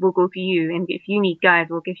 we'll go to you, and if you need guys,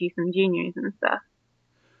 we'll give you some juniors and stuff.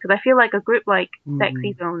 Because I feel like a group like Hmm.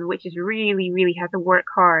 Sexy Zone, which is really, really has to work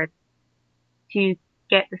hard to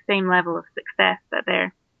get the same level of success that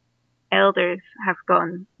their elders have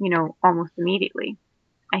gotten, you know, almost immediately.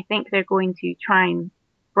 I think they're going to try and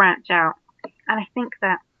branch out. And I think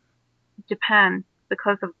that Japan,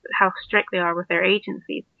 because of how strict they are with their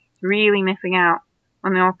agencies, is really missing out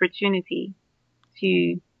on the opportunity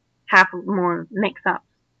to have more mix-ups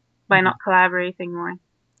by Hmm. not collaborating more. And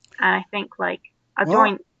I think like a Well,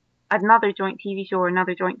 joint, another joint TV show or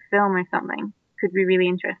another joint film or something could be really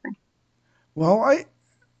interesting. well,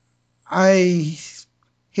 I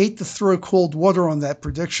hate to throw cold water on that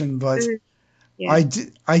prediction, but Yeah.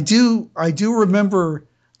 I do remember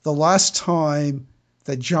the last time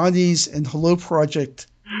that Johnny's and Hello Project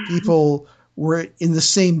people were in the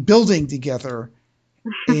same building together,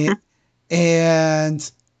 and,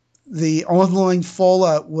 and the online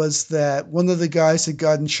fallout was that one of the guys had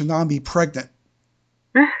gotten Shinami pregnant.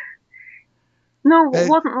 No, it Uh,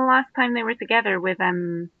 wasn't the last time they were together with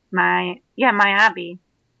my Abby,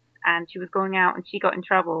 and she was going out and she got in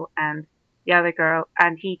trouble, and the other girl,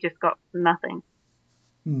 and he just got nothing.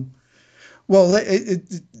 hmm. Well,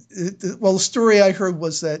 well, the story I heard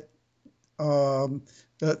was that um,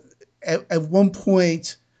 uh, at one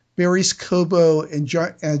point, Barry's Kobo and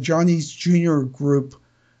Johnny's Junior group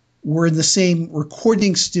were in the same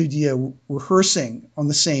recording studio rehearsing on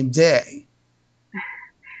the same day,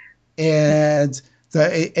 and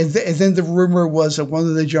and then the rumor was that one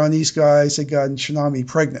of the Johnny's guys had gotten Shinami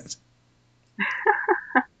pregnant.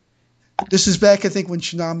 This is back, I think, when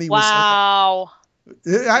Shinami was like, Wow.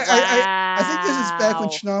 I think this is back when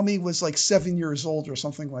Wow. Shinami was like 7 years old or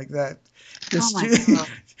something like that. Oh Just my to, god.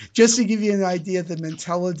 just to give you an idea of the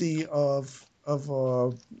mentality of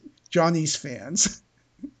Johnny's fans.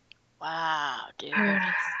 Wow, dude.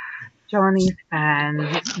 Johnny's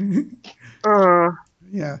fans. Oh,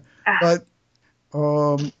 Yeah, ah, but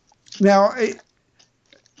um, now I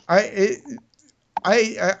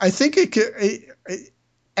I think it could.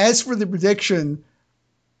 As for the prediction,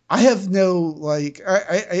 I have no like.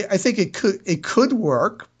 I think it could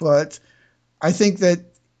work, but I think that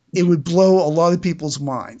it would blow a lot of people's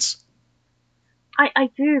minds. I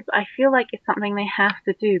do, but I feel like it's something they have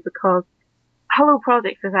to do because Hello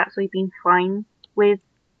Projects has actually been fine with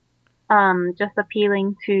just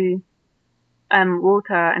appealing to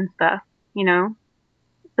Wota and stuff, you know,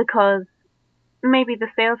 because maybe the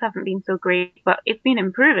sales haven't been so great, but it's been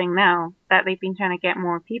improving now that they've been trying to get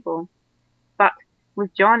more people. But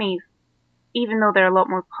with Johnny's, even though they're a lot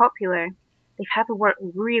more popular, they've had to work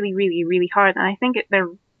really, really, really hard, and I think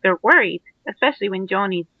they're worried, especially when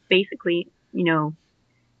Johnny's basically,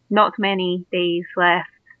 not many days left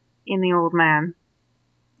in the old man.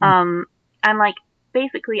 Mm. And like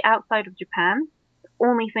basically outside of Japan, the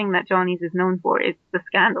only thing that Johnny's is known for is the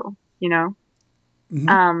scandal, you know. Hmm.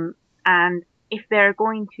 Um, and if they're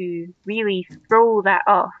going to really throw that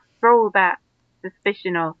off, throw that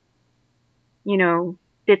suspicion of,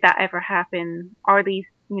 did that ever happen? Are these,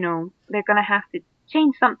 they're going to have to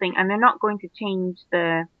change something, and they're not going to change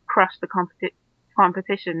the crush the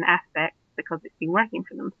competition aspect because it's been working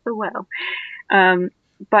for them so well. Um,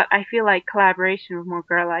 but I feel like collaboration with more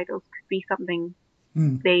girl idols could be something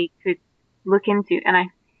Mm. they could look into. And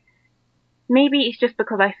maybe it's just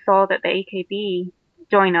because I saw that the AKB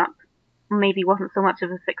join up maybe wasn't so much of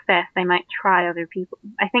a success. They might try other people.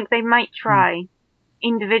 I think they might Mm. try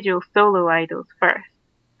individual solo idols first.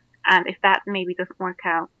 And if that maybe doesn't work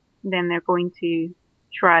out, then they're going to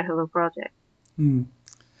try Hello Project. Mm.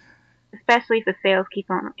 Especially if the sales keep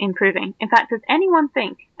on improving. In fact, does anyone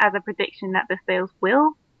think, as a prediction, that the sales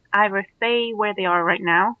will either stay where they are right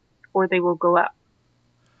now or they will go up?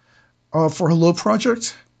 For Hello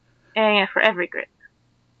Project, For every group.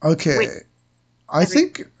 Wait, okay. I every.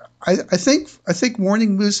 think I think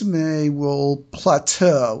Morning Musume will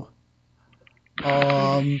plateau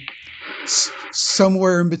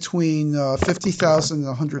somewhere in between 50,000 and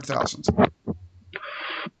 100,000.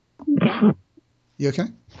 Okay. You okay?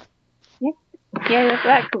 Yeah, yeah,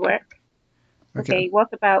 that could work. Okay. Okay, what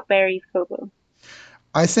about Barry's Kobo?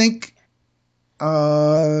 I think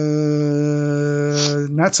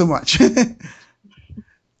not so much.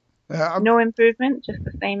 I'm, No improvement, just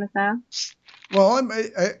the same as now. well,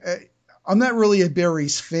 I'm not really a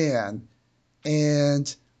Barry's fan,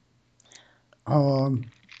 and um,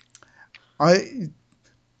 I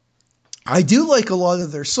I do like a lot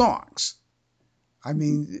of their songs. I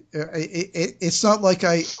mean, it's not like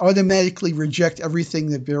I automatically reject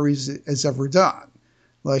everything that Barry's has ever done.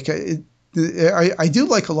 Like I do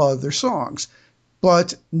like a lot of their songs,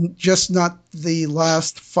 but just not the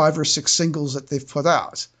last 5 or 6 singles that they've put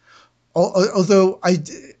out. Although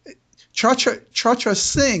Cha Cha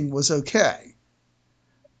Sing was okay,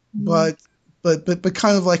 Mm. but but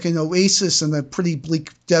kind of like an oasis in a pretty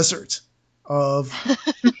bleak desert of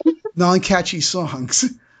non-catchy songs.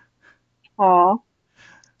 Aw.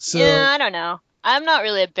 So Yeah, I don't know. I'm not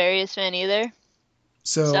really a Barrios fan either.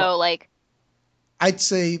 so So like, I'd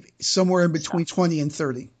say somewhere in so between 20 and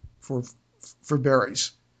 30 for for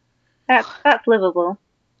berries. That's livable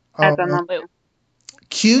as a Uh, number. wait, what are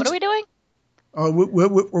Cute. we doing?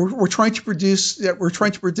 We're trying to produce. Yeah, we're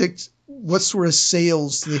trying to predict what sort of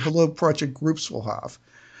sales the Hello Project groups will have,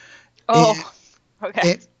 and Oh,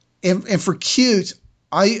 okay. and, and for cute,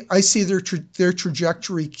 I see their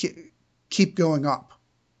trajectory keep going up.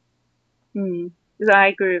 Hmm. I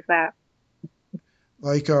agree with that.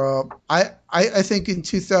 Like I think in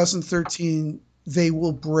 2013 they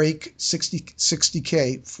will break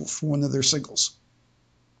 60K for one of their singles.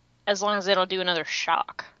 As long as they don't do another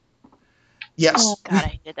shock. Oh, Yes. God, I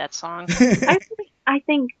hated that song. I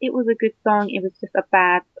think it was a good song. It was just a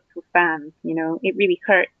bad for fans. It really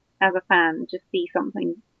hurt as a fan to see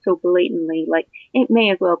something so blatantly. Like it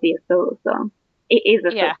may as well be a solo song. It is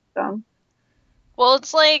a solo Yeah. song. Well,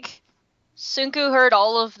 it's like Sunku heard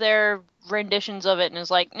all of their renditions of it and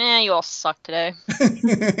was like, "Nah, you all suck today."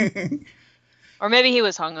 Or maybe he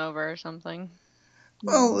was hungover or something.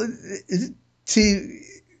 Well, see,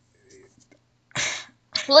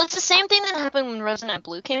 Well, it's the same thing that happened when Resident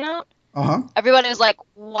Blue came out. uh-huh. Everybody was like,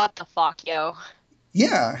 "What the fuck, yo?"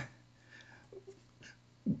 Yeah.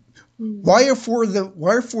 Mm. Why are four of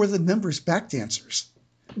the members back dancers?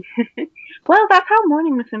 Well, that's how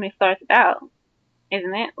Morning Musume started out,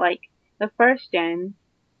 isn't it? Like the first gen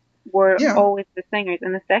were Yeah. always the singers,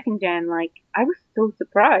 and the second gen, like I was so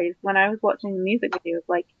surprised when I was watching the music videos.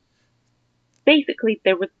 Like basically,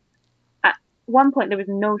 there was at one point there was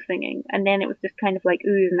no singing, and then it was just kind of like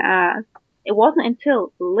oohs and ahs. It wasn't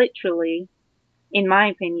until literally, in my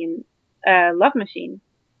opinion, Love Machine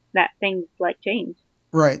that things like changed.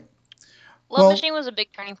 Right. Love Machine was a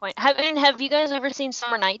big turning point. Have you guys ever seen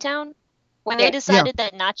Summer Night Town? When they decided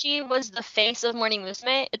that Nachi was the face of Morning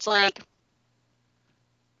Musume, it's like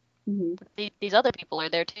these other people are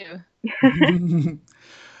there too.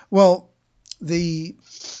 Well,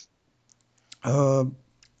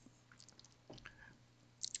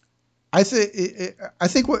 I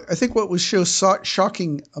think what was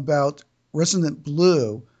shocking about Resident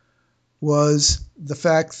Blue was the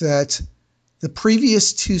fact that the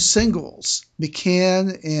previous two singles,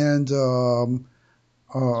 McCann and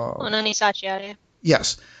Onani Sachiare.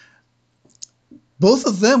 Yes, both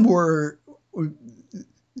of them were.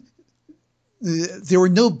 There were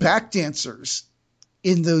no back dancers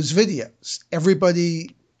in those videos.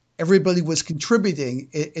 Everybody was contributing.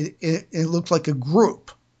 It looked like a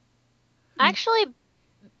group. Actually,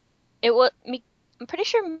 I'm pretty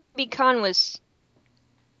sure Mikan was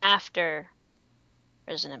after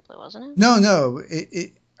Resident Blue, wasn't it? No.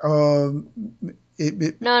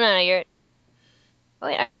 No, you're.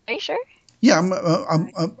 Wait, are you sure? Yeah,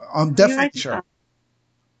 I'm definitely sure.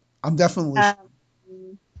 I'm definitely sure.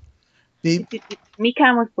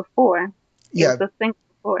 Mikan was before. Yeah. It was a thing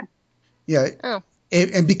before. Yeah. Oh.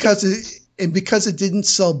 And because it didn't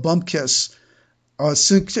sell Bumpkiss,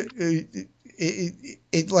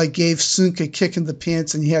 it like gave Sunk a kick in the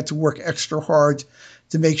pants, and he had to work extra hard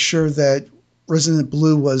to make sure that Resident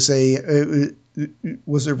Blue was a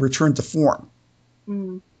return to form.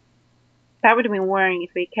 That would have been worrying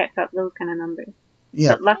if they kept up those kind of numbers.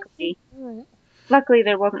 Yeah. But luckily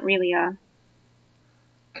there wasn't really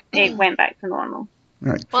it went back to normal.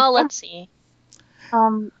 Right. Well, let's see.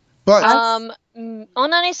 But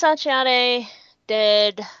Onani Sachiare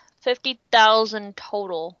did 50,000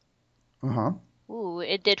 total. Ooh,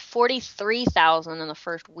 it did 43,000 in the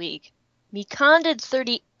first week. Mikan did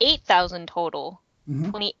 38,000 total.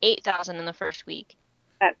 28,000 in the first week.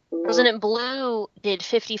 That's cool. Resident Blue did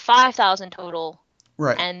 55,000 total.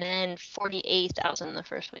 Right. And then 48,000 in the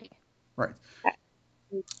first week. Right.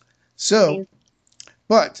 So,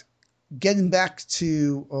 but getting back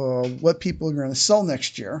to what people are going to sell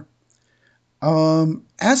next year.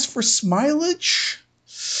 As for Smilage,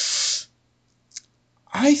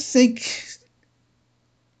 I think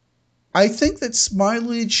that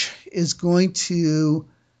Smilage is going to.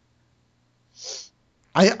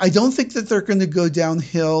 I don't think that they're going to go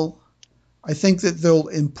downhill. I think that they'll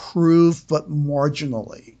improve, but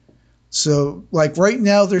marginally. So, like right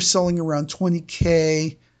now, they're selling around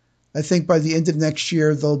 20K. I think by the end of next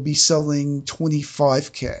year, they'll be selling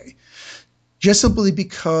 25K. Just simply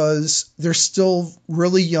because they're still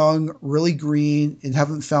really young, really green, and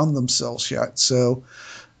haven't found themselves yet. So,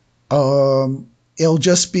 it'll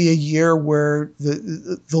just be a year where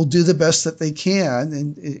they'll do the best that they can,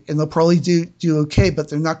 and they'll probably do okay, but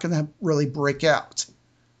they're not going to really break out.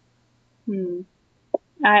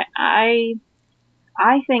 I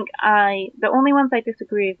think the only ones I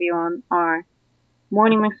disagree with you on are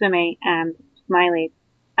Morning Musume and Smiley.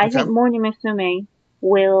 I think Morning Musume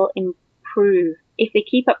will improve if they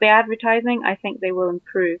keep up the advertising. I think they will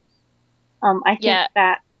improve. I think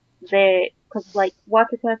that because like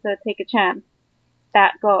Watakata Take a Chance,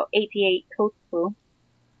 that got 88 total,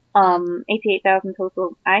 88,000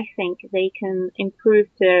 total. I think they can improve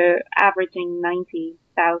to averaging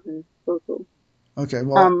 90,000 total. Okay,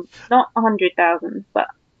 well, not 100,000, but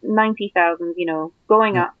 90,000.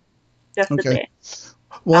 Going up just a bit.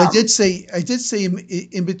 Well, I did say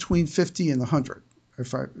in between 50 and 100.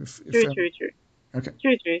 True. Okay.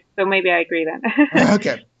 True. So maybe I agree then.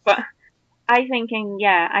 Okay. But I thinking,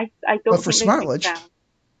 I don't think they're going to down.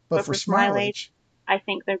 But for Smilage, I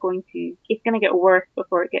think they're going to. It's going to get worse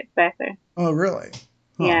before it gets better. Oh, really?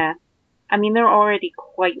 Huh. Yeah. I mean, they're already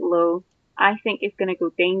quite low. I think it's going to go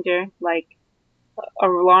danger, like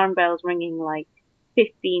alarm bells ringing, like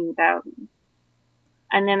 15,000,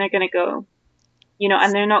 and then they're going to go,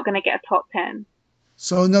 and they're not going to get a top 10.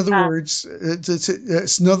 So in other words,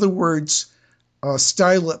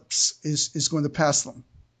 Stylips is going to pass them.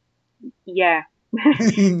 Yeah.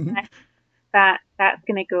 That's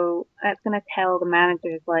going to go. That's going to tell the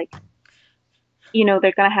managers, like, they're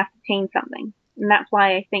going to have to change something. And that's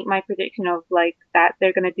why I think my prediction of like that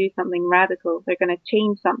they're going to do something radical. They're going to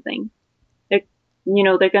change something.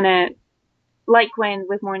 They're going to, like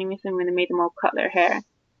with Morning Musume when they made them all cut their hair.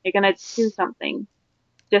 They're going to do something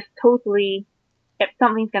just totally, if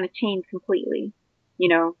something's going to change completely,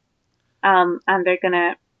 and they're going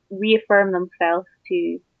to reaffirm themselves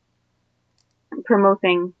to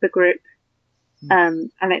promoting the group.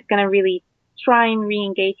 And it's going to really try and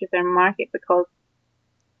re-engage with their market, because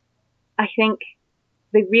I think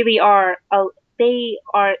they really are, they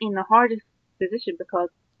are in the hardest position, because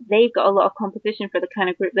they've got a lot of competition for the kind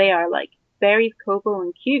of group they are. Like Berry's, Kobo,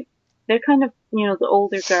 and Cute. They're kind of, the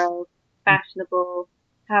older girls, fashionable,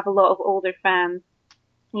 have a lot of older fans,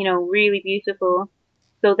 really beautiful.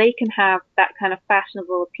 So they can have that kind of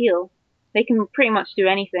fashionable appeal. They can pretty much do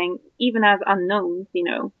anything, even as unknowns,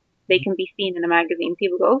 they can be seen in a magazine.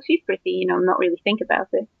 People go, oh, she's pretty, not really think about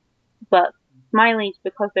it. But Smiley's,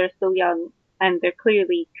 because they're so young and they're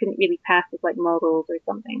clearly couldn't really pass as like models or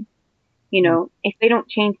something, if they don't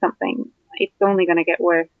change something, it's only going to get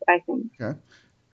worse, I think. Okay.